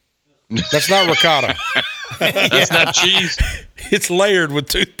 That's not ricotta. That's not cheese. It's layered with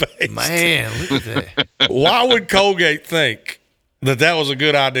toothpaste. Man, look at that. Why would Colgate think that was a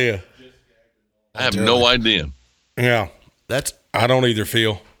good idea? I have no idea. Yeah, I don't either,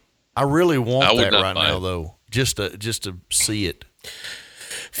 Phil. I really want that right now, it. though, just to see it.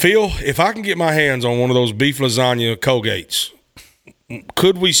 Phil, if I can get my hands on one of those beef lasagna Colgates,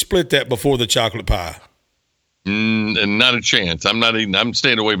 could we split that before the chocolate pie? And not a chance. I'm not eating. I'm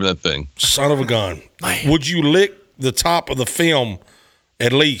staying away from that thing. Son of a gun. Man. Would you lick the top of the film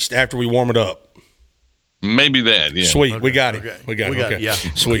at least after we warm it up? Maybe that, yeah. Sweet. Okay, We got it. okay. We got it. Okay. Yeah.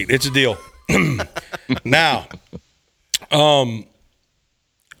 Sweet. It's a deal. Now,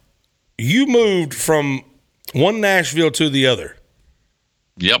 you moved from one Nashville to the other.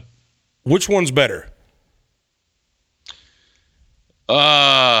 Yep. Which one's better?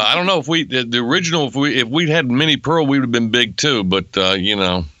 I don't know if the original, if we'd had Mini Pearl, we would have been big too. But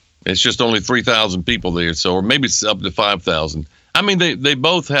it's just only 3,000 people there, so or maybe it's up to 5,000. I mean, they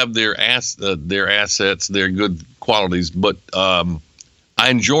both have their assets, their good qualities, but I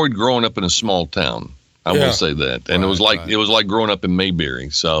enjoyed growing up in a small town. I will say that, and it was like growing up in Mayberry.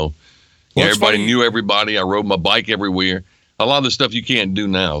 So everybody knew everybody. I rode my bike everywhere. A lot of the stuff you can't do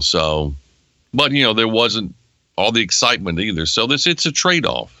now. So, but there wasn't all the excitement either. So it's a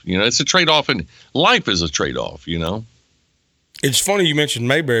trade-off. It's a trade-off, and life is a trade-off. It's funny you mentioned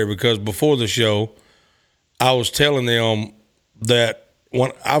Mayberry because before the show, I was telling them that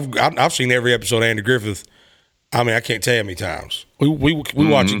when I've seen every episode of Andy Griffith. I mean, I can't tell you how many times. We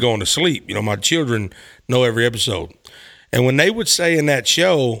watch it going to sleep. My children know every episode. And when they would say in that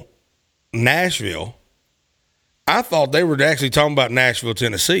show, Nashville, I thought they were actually talking about Nashville,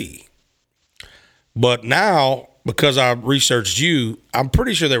 Tennessee. But now, because I researched you, I'm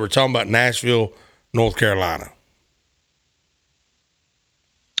pretty sure they were talking about Nashville, North Carolina.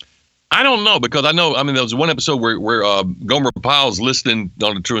 I don't know, because there was one episode where Gomer Pyle's listening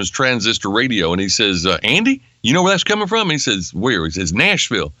on his transistor radio, and he says, Andy, you know where that's coming from? And he says, where? He says,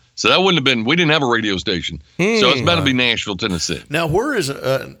 Nashville. So that wouldn't have been, we didn't have a radio station. So it's about to be Nashville, Tennessee. Now, where is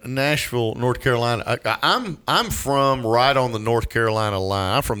Nashville, North Carolina? I'm from right on the North Carolina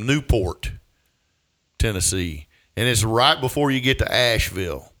line. I'm from Newport, Tennessee, and it's right before you get to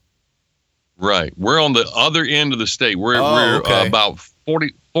Asheville. Right. We're on the other end of the state. We're about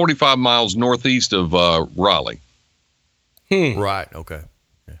 45 miles northeast of Raleigh. Right. Okay.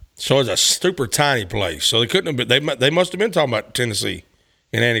 Yeah. So it's a super tiny place. So they couldn't have been. They must have been talking about Tennessee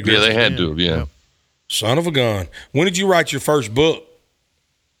and Andy Griffith. Yeah, they had to have. Yeah. Son of a gun. When did you write your first book?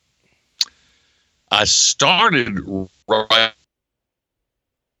 I started right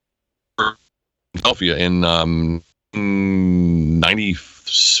in Philadelphia in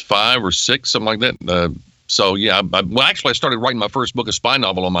 95 or 6, something like that. So, yeah, I started writing my first book, a spy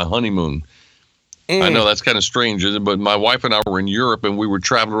novel, on my honeymoon. I know that's kind of strange, isn't it? But my wife and I were in Europe, and we were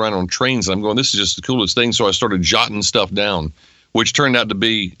traveling around on trains. And I'm going, this is just the coolest thing. So I started jotting stuff down, which turned out to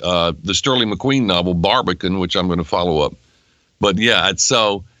be the Sterling McQueen novel, Barbican, which I'm going to follow up. But, yeah,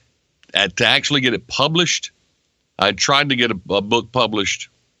 to actually get it published, I tried to get a book published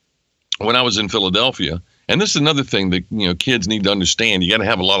when I was in Philadelphia. And this is another thing that kids need to understand. You got to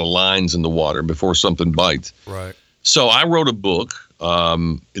have a lot of lines in the water before something bites. Right. So I wrote a book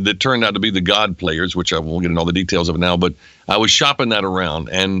that turned out to be The God Players, which I won't get into all the details of it now. But I was shopping that around,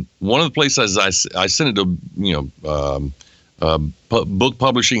 and one of the places I sent it to book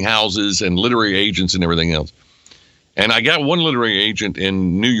publishing houses and literary agents and everything else. And I got one literary agent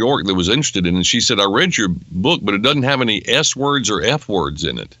in New York that was interested in it. And she said, I read your book, but it doesn't have any S words or F words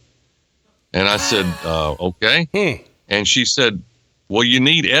in it. And I said, okay. And she said, well, you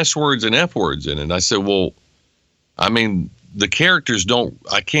need S words and F words in it. And I said, well, I mean, the characters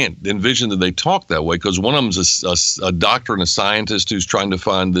I can't envision that they talk that way, because one of them's a doctor and a scientist who's trying to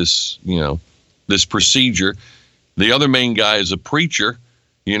find this, this procedure. The other main guy is a preacher,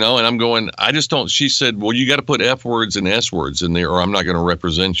 and I'm going, I just don't. She said, well, you got to put F words and S words in there, or I'm not going to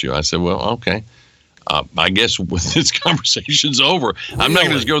represent you. I said, well, okay. I guess when this conversation's over, really? I'm not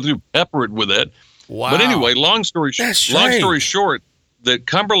going to just go through pepper it with that. Wow. But anyway, long story short, that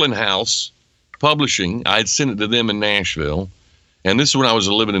Cumberland House Publishing, I had sent it to them in Nashville, and this is when I was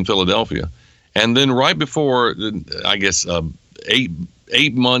living in Philadelphia. And then right before, I guess 8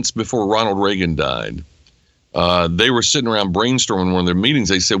 months before Ronald Reagan died, they were sitting around brainstorming in one of their meetings.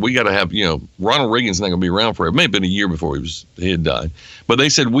 They said, we got to have, Ronald Reagan's not going to be around forever. It may have been a year before he had died. But they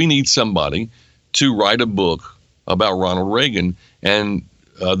said, we need somebody to write a book about Ronald Reagan. And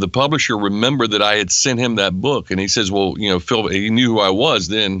the publisher remembered that I had sent him that book. And he says, well, Phil, he knew who I was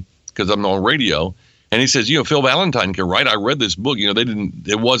then because I'm on radio. And he says, Phil Valentine can write. I read this book.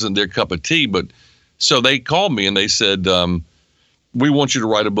 It wasn't their cup of tea. But so they called me and they said, we want you to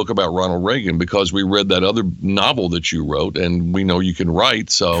write a book about Ronald Reagan because we read that other novel that you wrote and we know you can write.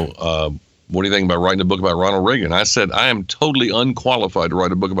 So what do you think about writing a book about Ronald Reagan? I said, I am totally unqualified to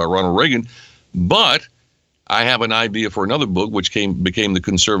write a book about Ronald Reagan. But I have an idea for another book, which became the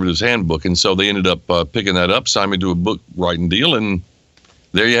Conservative's Handbook. And so they ended up picking that up, signed me to a book writing deal, and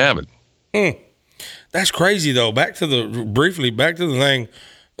there you have it. That's crazy, though. Back to the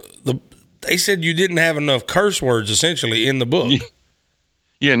thing. They said you didn't have enough curse words, essentially, in the book.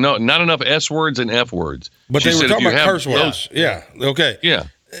 Yeah, no, not enough S words and F words. But they were talking about curse words. Yeah, okay. Yeah.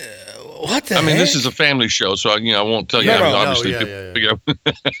 What the heck? This is a family show, so I won't tell you. Obviously,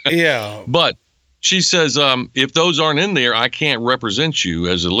 yeah. But she says, if those aren't in there, I can't represent you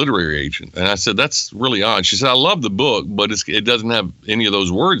as a literary agent. And I said, that's really odd. She said, I love the book, but it doesn't have any of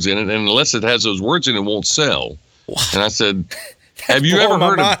those words in it. And unless it has those words in it, it won't sell. What? And I said, have you ever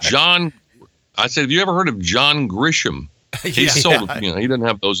heard of John? I said, have you ever heard of John Grisham? He sold it. He doesn't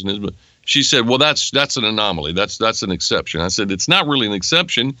have those in his book. She said, well, that's an anomaly. That's an exception. I said, it's not really an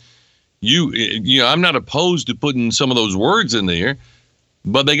exception. I'm not opposed to putting some of those words in there,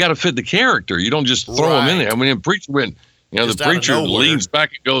 but they got to fit the character. You don't just throw them in there. I mean, the preacher went, the preacher leans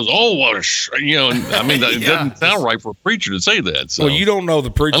back and goes, "Oh, what it doesn't sound right for a preacher to say that." So. Well, you don't know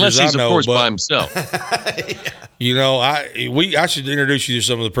the preachers unless he's, I know, of course, but, by himself. I should introduce you to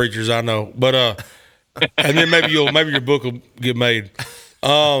some of the preachers I know, but and then maybe your book will get made.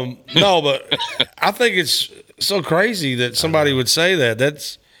 No, but I think it's so crazy that somebody would say that.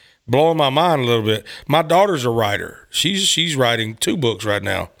 That's blowing my mind a little bit. My daughter's a writer. She's writing 2 books right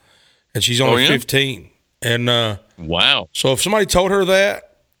now, and she's only 15. And wow. So if somebody told her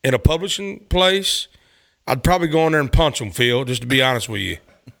that in a publishing place, I'd probably go in there and punch them, Phil, just to be honest with you.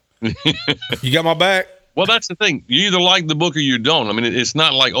 You got my back? Well, that's the thing. You either like the book or you don't. I mean, it's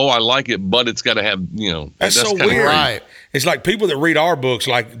not like, I like it, but it's got to have, That's so weird. Right. It's like people that read our books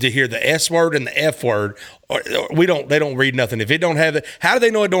like to hear the S word and the F word. They don't read nothing. If it don't have it, how do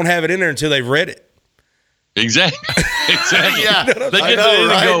they know it don't have it in there until they've read it? Exactly. Yeah. They get there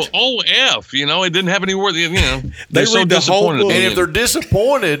and go, F, it didn't have any word, They read so the whole book. And if they're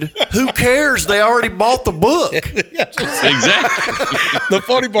disappointed, who cares? They already bought the book. Exactly. The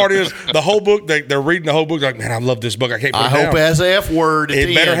funny part is the whole book, they're reading the whole book like, man, I love this book. I can't put it down. I hope it has an F word at the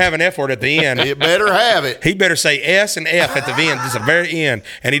end. It better have an F word at the end. It better have it. He better say S and F at the end, just the very end.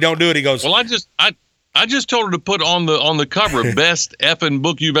 And he don't do it. He goes, well, I just told her to put on the cover best effing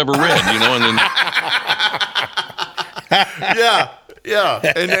book you've ever read, and then yeah.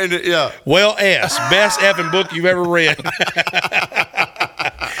 And yeah. Well, S, best effing book you've ever read.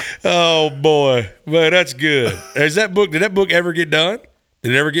 Oh boy. Well, that's good. Did that book ever get done?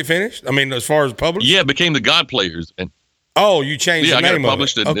 Did it ever get finished? I mean, as far as published? Yeah, it became The God Players. And you changed the name of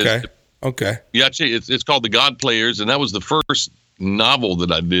it. Okay. Yeah, it's called The God Players, and that was the first novel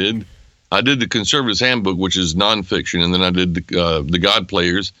that I did. I did The Conservator's Handbook, which is nonfiction, and then I did the God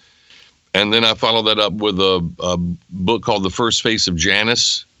Players. And then I followed that up with a book called The First Face of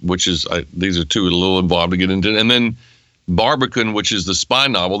Janus, which is, these are 2 a little involved to get into. And then Barbican, which is the spy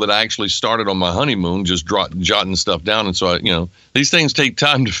novel that I actually started on my honeymoon, just jotting stuff down. And so, these things take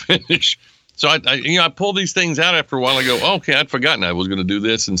time to finish. So I pull these things out after a while. I go, okay, I'd forgotten I was going to do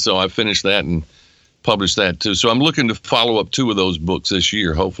this. And so I finished that and published that too. So I'm looking to follow up 2 of those books this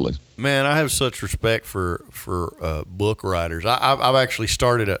year, hopefully. Man, I have such respect for book writers. I've actually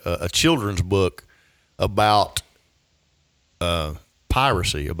started a children's book about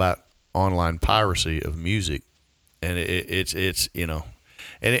piracy, about online piracy of music, and it's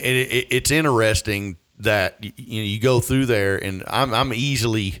interesting that you go through there, and I'm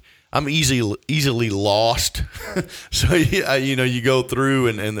easily lost. So you go through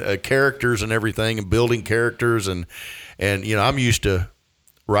and characters and everything, and building characters, and I'm used to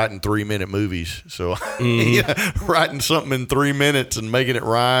writing 3-minute movies. So writing something in 3 minutes and making it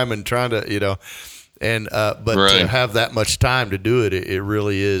rhyme and trying to to have that much time to do it, it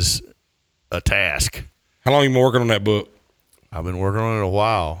really is a task. How long have you been working on that book? I've been working on it a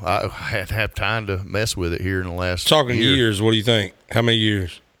while. I had have time to mess with it here in the last years. What do you think? How many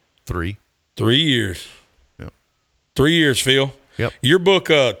years? 3. 3 years. Yep. 3 years, Phil. Yep. Your book,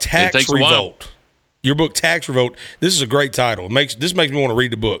 Tax Revolt. Your book, Tax Revolt. This is a great title. This makes me want to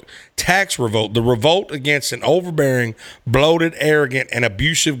read the book. Tax Revolt: The Revolt Against an Overbearing, Bloated, Arrogant, and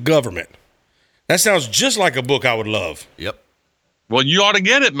Abusive Government. That sounds just like a book I would love. Yep. Well, you ought to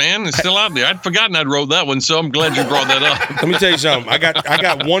get it, man. It's still out there. I'd forgotten I'd wrote that one, so I'm glad you brought that up. Let me tell you something. I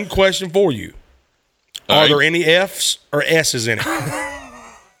got one question for you. Are there any F's or S's in it?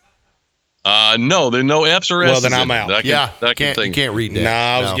 No, there are no F's or S's. Well, then I'm out. You can't read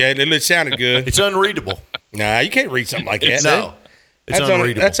that. It sounded good. It's unreadable. Nah, you can't read something like that. No, it's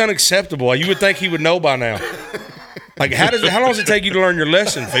unreadable. That's unacceptable. You would think he would know by now. Like, how long does it take you to learn your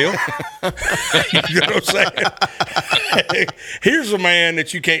lesson, Phil? You know what I'm saying? Here's a man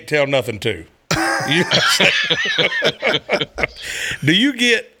that you can't tell nothing to. You know what I'm saying? Do you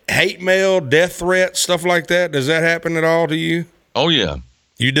get hate mail, death threats, stuff like that? Does that happen at all to you? Oh, yeah.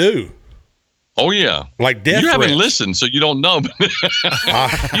 You do? Oh, yeah. Like death You threats. haven't listened, so you don't know. You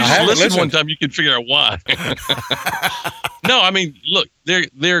just listen one time, you can figure out why. No, I mean, look,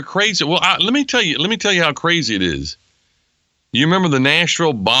 they're crazy. Well, let me tell you how crazy it is. You remember the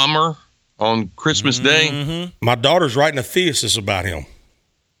Nashville bomber on Christmas Day? Mm-hmm. My daughter's writing a thesis about him.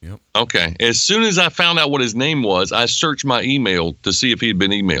 Yep. Okay. As soon as I found out what his name was, I searched my email to see if he'd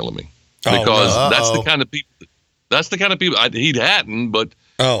been emailing me, because that's the kind of people. That's the kind of people he hadn't, but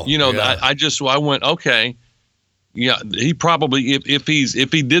I went, okay, yeah, he probably if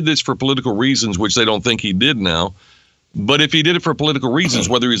he did this for political reasons, which they don't think he did now, But if he did it for political reasons,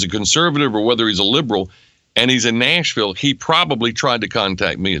 whether he's a conservative or whether he's a liberal, and he's in Nashville, he probably tried to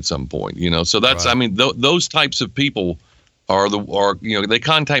contact me at some point, So that's, right. I mean, those types of people are they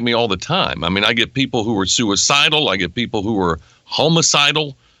contact me all the time. I mean, I get people who are suicidal. I get people who are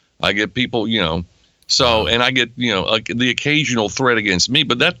homicidal. I get people, so, and I get, the occasional threat against me,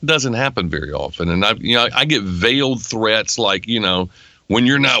 but that doesn't happen very often. And I get veiled threats like, when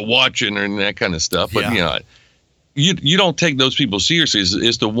you're not watching and that kind of stuff. But, you don't take those people seriously.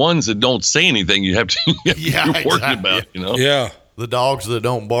 It's the ones that don't say anything you have to you're worried about, Yeah. The dogs that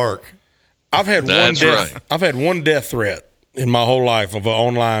don't bark. I've had one death threat in my whole life of an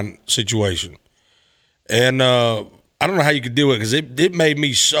online situation. And I don't know how you could do it because it made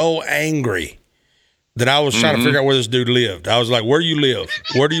me so angry that I was trying to figure out where this dude lived. I was like, where do you live?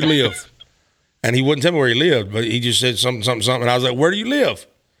 Where do you live? And he wouldn't tell me where he lived, but he just said something. And I was like, where do you live?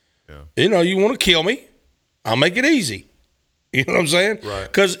 Yeah. You want to kill me? I'll make it easy. You know what I'm saying? Right.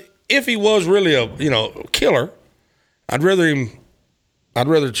 Because if he was really a killer, I'd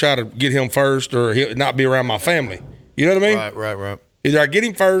rather try to get him first or he not be around my family. You know what I mean? Right. Either I get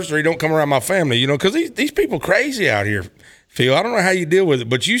him first or he don't come around my family. Because these people crazy out here, Phil. I don't know how you deal with it,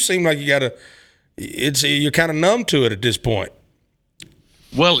 but you seem like you're kind of numb to it at this point.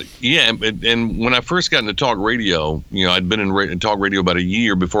 Well, yeah, and when I first got into talk radio, I'd been in talk radio about a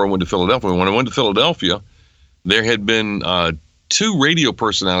year before I went to Philadelphia. When I went to Philadelphia, there had been 2 radio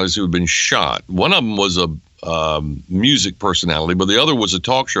personalities who had been shot. One of them was a music personality, but the other was a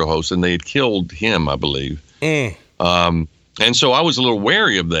talk show host, and they had killed him, I believe. And so I was a little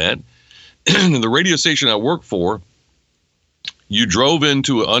wary of that. The radio station I worked for, you drove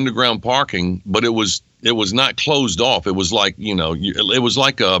into an underground parking, but it was not closed off. It was like, it was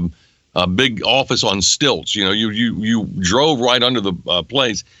like a big office on stilts. You drove right under the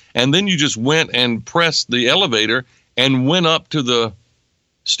place, and then you just went and pressed the elevator and went up to the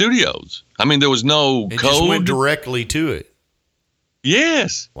studios. I mean, there was no code. Just went directly to it.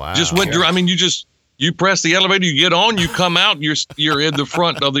 Yes. Wow. Just went. I mean, you press the elevator, you get on, you come out, you're in the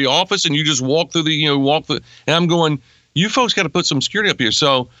front of the office, and you just walk through and I'm going, you folks got to put some security up here.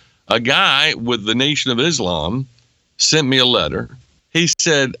 So a guy with the Nation of Islam sent me a letter. He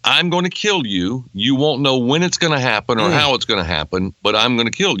said, I'm going to kill you. You won't know when it's going to happen or how it's going to happen, but I'm going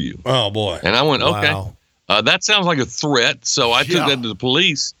to kill you. Oh, boy. And I went, okay. Wow. That sounds like a threat. So I took that to the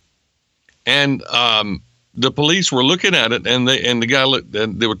police. And the police were looking at it, and the guy looked,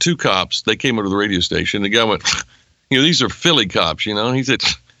 and there were 2 cops. They came over to the radio station. The guy went, these are Philly cops, He said,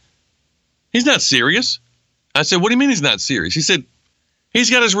 he's not serious. I said, what do you mean he's not serious? He said, he's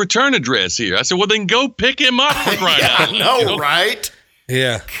got his return address here. I said, well, then go pick him up right now. I know, right?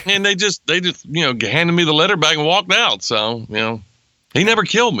 Yeah. And they just handed me the letter back and walked out. So, he never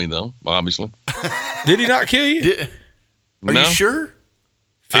killed me, though, obviously. Did he not kill you? Are you sure?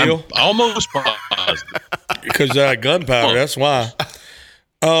 Phil? I'm almost positive. Because gunpowder, that's why.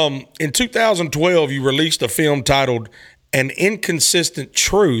 In 2012, you released a film titled An Inconsistent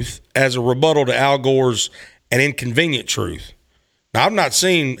Truth as a rebuttal to Al Gore's An Inconvenient Truth. Now, I've not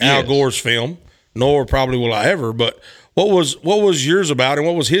seen Al Gore's film, nor probably will I ever, but what was yours about and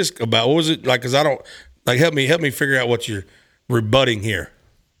what was his about? What was it like? Because I don't, help me figure out what you're rebutting here.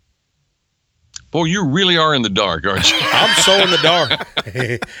 Boy, you really are in the dark, aren't you? I'm so in the dark.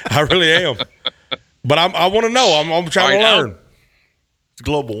 I really am. But I want to know. I'm trying to learn. It's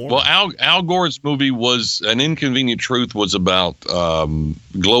global warming. Well, Al Gore's movie was An Inconvenient Truth was about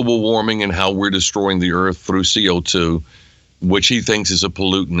global warming and how we're destroying the earth through CO2, which he thinks is a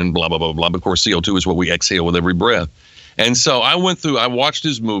pollutant and blah, blah, blah, blah. Of course, CO2 is what we exhale with every breath. And so I watched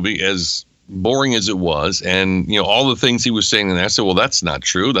his movie, as boring as it was, and all the things he was saying, and I said, well, that's not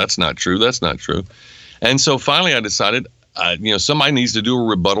true. That's not true. That's not true. And so finally I decided, somebody needs to do a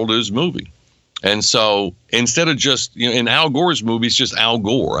rebuttal to his movie. And so instead of just, in Al Gore's movie, it's just Al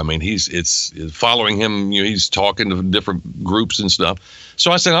Gore. I mean, it's following him, he's talking to different groups and stuff.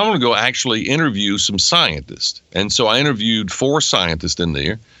 So I said, I want to go actually interview some scientists. And so I interviewed 4 scientists in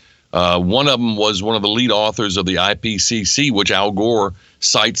there. One of them was one of the lead authors of the IPCC, which Al Gore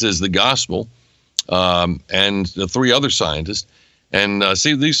cites as the gospel, and the 3 other scientists. And these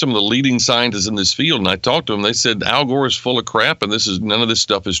are some of the leading scientists in this field. And I talked to them. They said Al Gore is full of crap, and none of this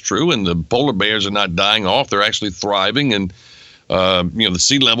stuff is true. And the polar bears are not dying off; they're actually thriving. And the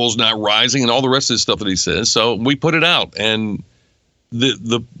sea level's not rising, and all the rest of this stuff that he says. So we put it out, and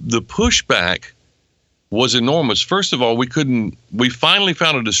the pushback was enormous. First of all, we finally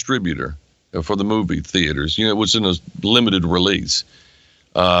found a distributor for the movie theaters. It was in a limited release.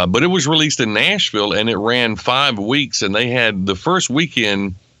 But it was released in Nashville, and it ran 5 weeks, and they had the first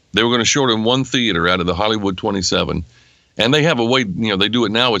weekend, they were going to show it in 1 theater out of the Hollywood 27. And they have a way, they do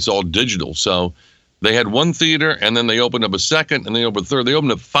it now. It's all digital. So they had one theater, and then they opened up a second, and they opened a third. They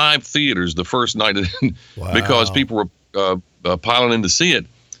opened up 5 theaters the first night because people were piling in to see it.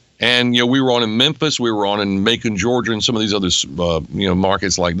 And, we were on in Memphis, we were on in Macon, Georgia, and some of these other,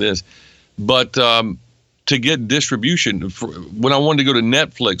 markets like this. But to get distribution, when I wanted to go to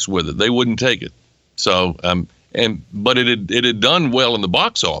Netflix with it, they wouldn't take it. So, but it had done well in the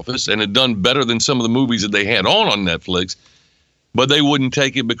box office, and it had done better than some of the movies that they had on Netflix. But they wouldn't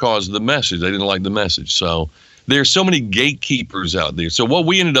take it because of the message. They didn't like the message. So there's so many gatekeepers out there. So what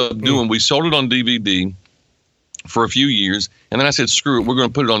we ended up doing, we sold it on DVD for a few years. And then I said, screw it, we're going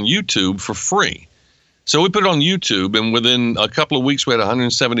to put it on YouTube for free. So we put it on YouTube, and within a couple of weeks, we had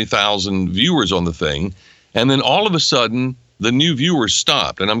 170,000 viewers on the thing. And then all of a sudden, the new viewers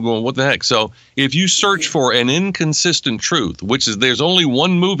stopped. And I'm going, what the heck? So if you search for An Inconsistent Truth, which is there's only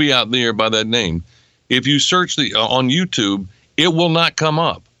one movie out there by that name, if you search on YouTube, it will not come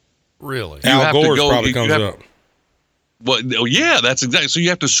up. Really? Al Gore's probably comes up. Well, yeah, that's exactly. So you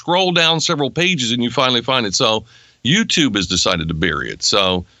have to scroll down several pages and you finally find it. So YouTube has decided to bury it.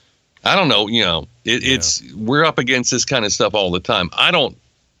 So I don't know. It's we're up against this kind of stuff all the time. I don't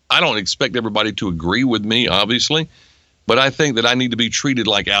expect everybody to agree with me, obviously, but I think that I need to be treated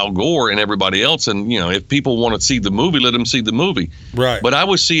like Al Gore and everybody else. And if people want to see the movie, let them see the movie. Right. But I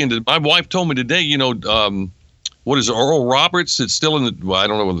was seeing that. My wife told me today. What is it, Oral Roberts? It's still in the. Well, I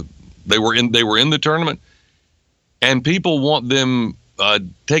don't know whether they were in the tournament, and people want them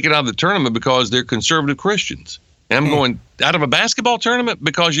taken out of the tournament because they're conservative Christians. And I'm going, out of a basketball tournament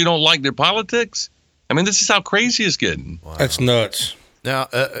because you don't like their politics? I mean, this is how crazy it's getting. Wow. That's nuts. Now,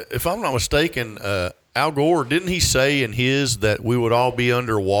 if I'm not mistaken, Al Gore, didn't he say in his that we would all be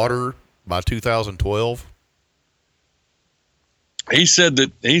underwater by 2012? He said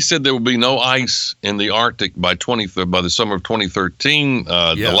there would be no ice in the Arctic by the summer of 2013.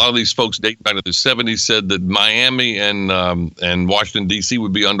 A lot of these folks dating back to the 70s said that Miami and Washington D.C.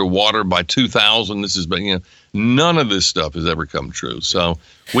 would be underwater by 2000. This is, none of this stuff has ever come true. So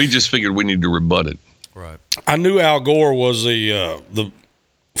we just figured we need to rebut it. Right. I knew Al Gore was the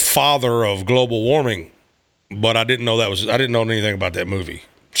father of global warming, but I didn't know anything about that movie.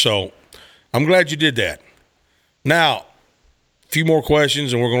 So I'm glad you did that. Now, few more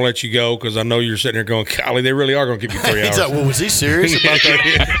questions, and we're going to let you go because I know you're sitting there going, golly, they really are going to give you 3 hours. Well, was he serious about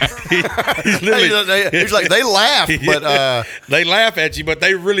that? He's like, they laugh, but they laugh at you, but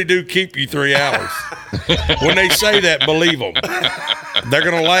they really do keep you 3 hours. When they say that, believe them. They're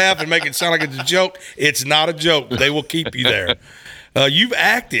going to laugh and make it sound like it's a joke. It's not a joke. They will keep you there. You've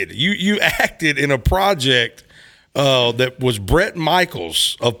acted. You acted in a project that was Bret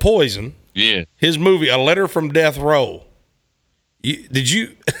Michaels of Poison. Yeah. His movie, A Letter from Death Row. Did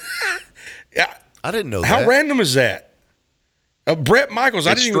you? I didn't know that. How random is that? Bret Michaels.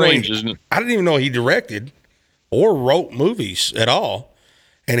 It's strange, isn't it? I didn't even know he directed or wrote movies at all.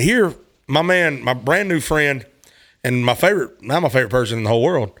 And here, my brand new friend, and my favorite person in the whole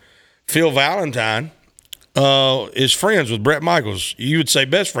world, Phil Valentine, is friends with Bret Michaels. You would say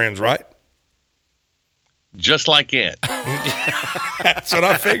best friends, right? Just like it. That's what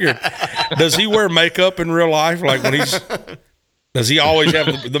I figured. Does he wear makeup in real life? Like when does he always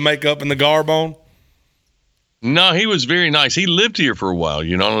have the makeup and the garb on? No, he was very nice. He lived here for a while. I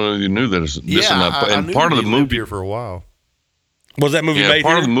don't know if you knew that. I knew part of the movie here for a while. Was that movie made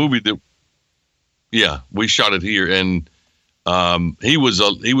part here? of the movie that. Yeah, we shot it here, and he was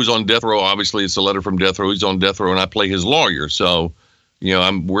on death row. Obviously, it's A Letter from Death Row. He's on death row, and I play his lawyer. So,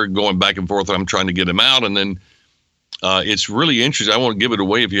 we're going back and forth. I'm trying to get him out, and then it's really interesting. I won't give it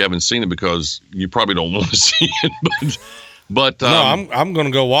away if you haven't seen it because you probably don't want to see it. But no, I'm going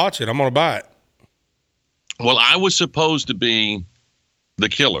to go watch it. I'm going to buy it. Well, I was supposed to be the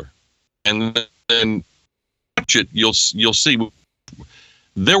killer, and then watch it. You'll see.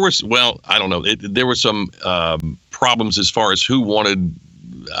 There was I don't know. There were some problems as far as who wanted.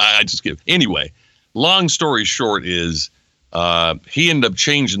 I just give anyway. Long story short is he ended up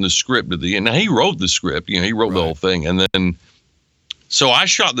changing the script at the end. Now he wrote the script. He wrote the whole thing, and then. So I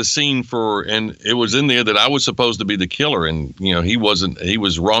shot the scene and it was in there that I was supposed to be the killer, and he wasn't. He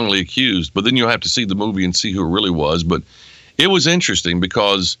was wrongly accused. But then you'll have to see the movie and see who it really was. But it was interesting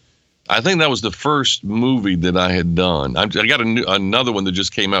because I think that was the first movie that I had done. I got another one that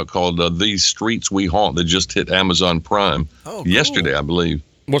just came out called These Streets We Haunt that just hit Amazon Prime yesterday, I believe.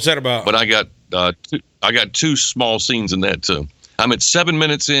 What's that about? But I got 2 small scenes in that too. I'm at 7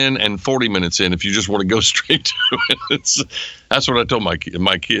 minutes in and 40 minutes in. If you just want to go straight to it, that's what I told my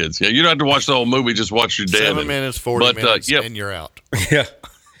kids. Yeah, you don't have to watch the whole movie. Just watch your dad. 7 minutes, 40 minutes, and you're out. Yeah,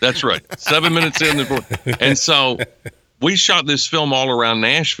 that's right. 7 minutes in, and so we shot this film all around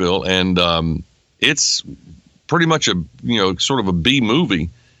Nashville, and it's pretty much a sort of a B movie,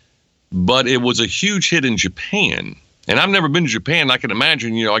 but it was a huge hit in Japan. And I've never been to Japan. I can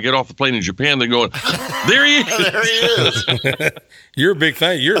imagine, I get off the plane in Japan, they're going, there he is. There he is. You're a big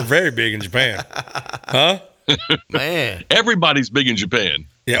thing. You're very big in Japan. Huh? Man. Everybody's big in Japan.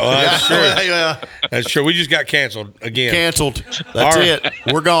 Yeah, well, that's true. Yeah. That's true. We just got canceled again. Canceled. That's it.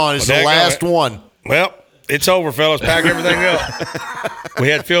 We're gone. It's the last one. Well, it's over, fellas. Pack everything up. We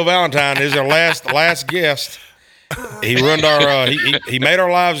had Phil Valentine. This is our last guest. He ruined our. He made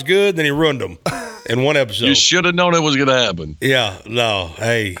our lives good, then he ruined them in one episode. You should have known it was going to happen. Yeah, no.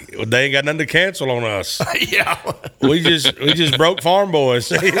 Hey, they ain't got nothing to cancel on us. Yeah, we just broke farm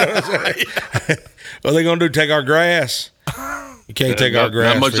boys. You know what I'm saying? What are they gonna do? Take our grass? You can't take our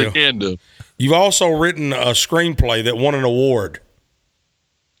grass. Not much Phil. they can do. You've also written a screenplay that won an award.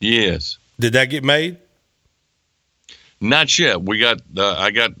 Yes. Did that get made? Not yet.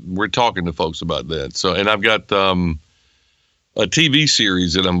 We're talking to folks about that. So, and I've got a TV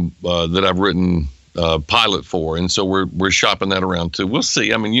series that I've written pilot for, and so we're shopping that around too. We'll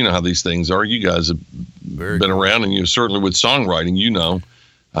see. I mean, you know how these things are. You guys have been around, and you certainly with songwriting,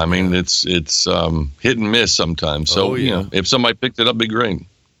 I mean, it's hit and miss sometimes. So, if somebody picked it up, it'd be great.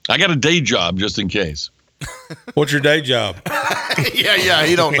 I got a day job just in case. What's your day job? yeah,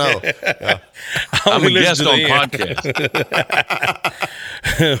 he don't know. Yeah. I'm a guest on podcast.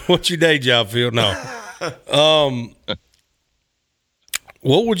 What's your day job, Phil? No.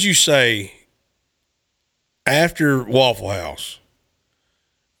 What would you say after Waffle House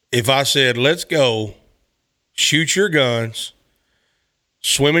if I said, let's go shoot your guns,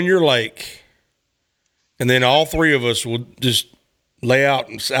 swim in your lake, and then all three of us would just lay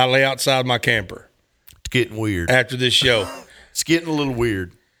outside my camper? It's getting weird. After this show. It's getting a little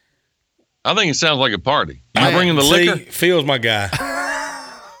weird. I think it sounds like a party. You bringing the liquor? Phil's my guy.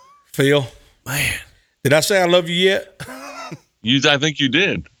 Phil. Man. Did I say I love you yet? I think you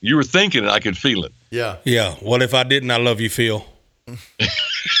did. You were thinking it. I could feel it. Yeah. Yeah. Well, if I didn't, I love you, Phil.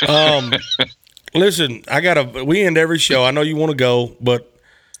 Listen, we end every show. I know you want to go, but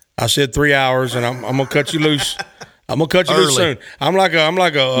I said 3 hours, and I'm gonna cut you loose. I'm gonna cut you loose soon. I'm like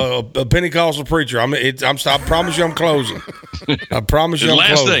a Pentecostal preacher. I promise you, I'm closing. I promise you, I'm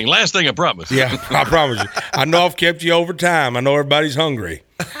closing. Last thing, I promise. Yeah, I promise you. I know I've kept you over time. I know everybody's hungry,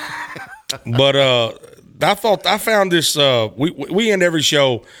 but I found this. We end every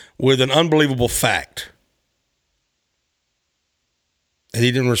show with an unbelievable fact, and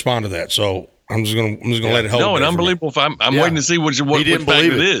he didn't respond to that. So I'm just gonna let it hold. No, an unbelievable fact. I'm waiting to see what fact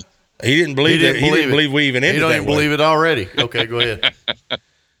it is. He didn't believe it. He didn't believe we even ended that way. He don't even believe it already. Okay, go ahead.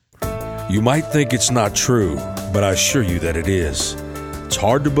 You might think it's not true, but I assure you that it is. It's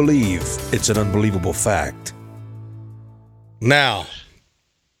hard to believe. It's an unbelievable fact. Now,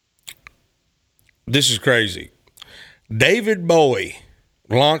 this is crazy. David Bowie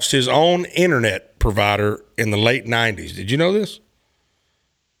launched his own internet provider in the late 90s. Did you know this?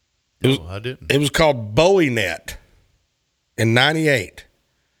 No, I didn't. It was called BowieNet in 98.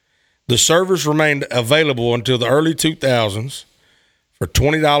 The service remained available until the early 2000s for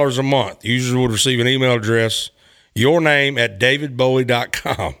 $20 a month. Users would receive an email address, your name at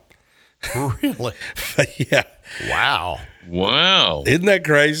davidbowie.com. Really? Yeah. Wow. Isn't that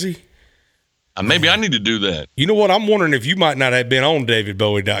crazy? Maybe I need to do that. You know what? I'm wondering if you might not have been on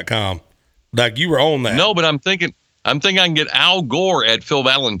davidbowie.com. Like you were on that. No, but I'm thinking I can get Al Gore at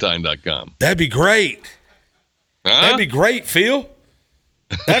philvalentine.com. That'd be great. Huh? That'd be great, Phil.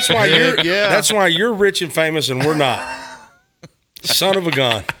 That's why That's why you're rich and famous and we're not. Son of a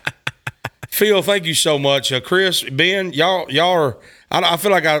gun. Phil, thank you so much. Chris, Ben, y'all are. I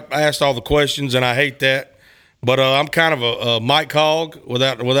feel like I asked all the questions and I hate that, but I'm kind of a mic hog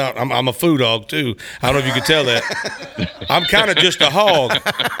without. I'm a food hog too. I don't know if you could tell that. I'm kind of just a hog.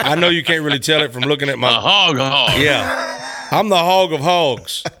 I know you can't really tell it from looking at my hog. Yeah, I'm the hog of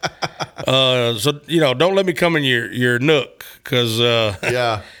hogs. So don't let me come in your nook because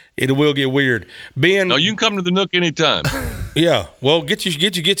it will get weird. Ben, no, you can come to the nook anytime. Yeah, well, get your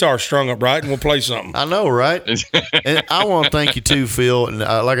guitar strung up right, and we'll play something. I know, right? And I want to thank you too, Phil. And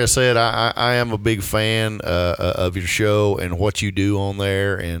like I said, I am a big fan of your show and what you do on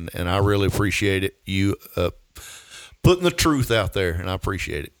there, and I really appreciate it. You putting the truth out there, and I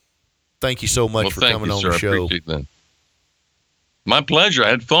appreciate it. Thank you so much for coming on the show. I appreciate that. My pleasure. I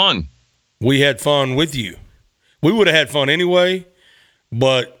had fun. We had fun with you. We would have had fun anyway,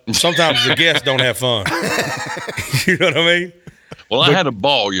 but sometimes the guests don't have fun. You know what I mean? Well, I had a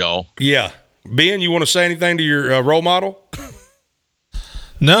ball, y'all. Yeah. Ben, you want to say anything to your role model?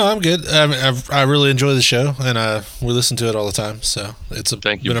 No, I'm good. I really enjoy the show, and we listen to it all the time. So it's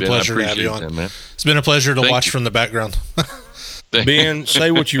been a pleasure to have you on. Man. It's been a pleasure to watch from the background. Ben,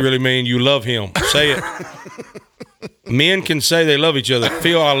 say what you really mean. You love him. Say it. Men can say they love each other.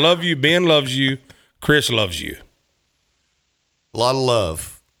 Phil, I love you. Ben loves you. Chris loves you. A lot of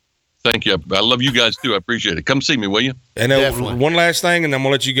love. Thank you. I love you guys too. I appreciate it. Come see me, will you? And one last thing, and then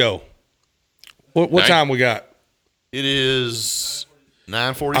we'll let you go. What time we got? It is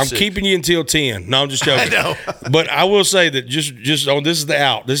 9:46. I'm keeping you until 10. No, I'm just joking. I know. But I will say that just on this is the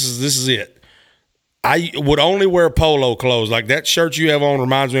out. This is it. I would only wear polo clothes. Like that shirt you have on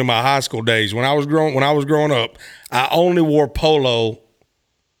reminds me of my high school days. When I was growing up, I only wore polo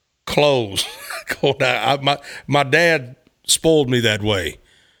clothes. My dad spoiled me that way.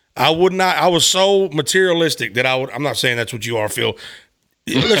 I would not. I was so materialistic that I'm not saying that's what you are, Phil.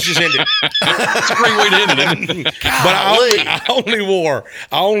 Let's just end it. That's a great way to end it. But I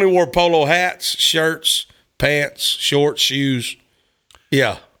only wore polo hats, shirts, pants, shorts, shoes.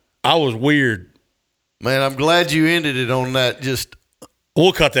 Yeah, I was weird. Man, I'm glad you ended it on that just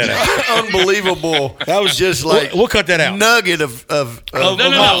We'll cut that out. unbelievable. That was just like we'll cut that out. Nugget of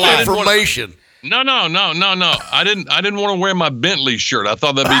information. No. I didn't want to wear my Bentley shirt. I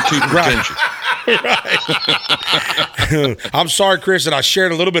thought that'd be too pretentious. Right. I'm sorry, Chris, that I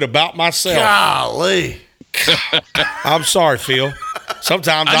shared a little bit about myself. Golly. I'm sorry, Phil.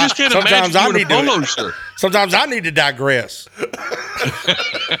 Sometimes I just can't imagine you in a polo shirt. Sometimes I need to digress.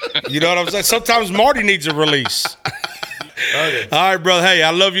 You know what I'm saying? Sometimes Marty needs a release. Okay. All right, brother. Hey, I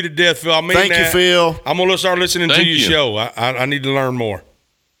love you to death, Phil. I mean Thank you, Phil. I'm going to start listening to your show. I need to learn more.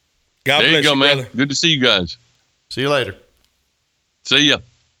 God bless you, there you go, man. Brother. Good to see you guys. See you later. See ya.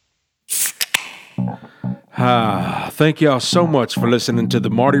 Thank y'all so much for listening to the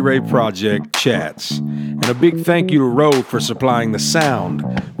Marty Ray Project Chats. And a big thank you to Rode for supplying the sound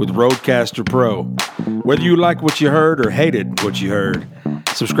with Rodecaster Pro. Whether you like what you heard or hated what you heard,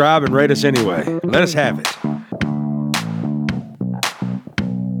 subscribe and rate us anyway. Let us have it.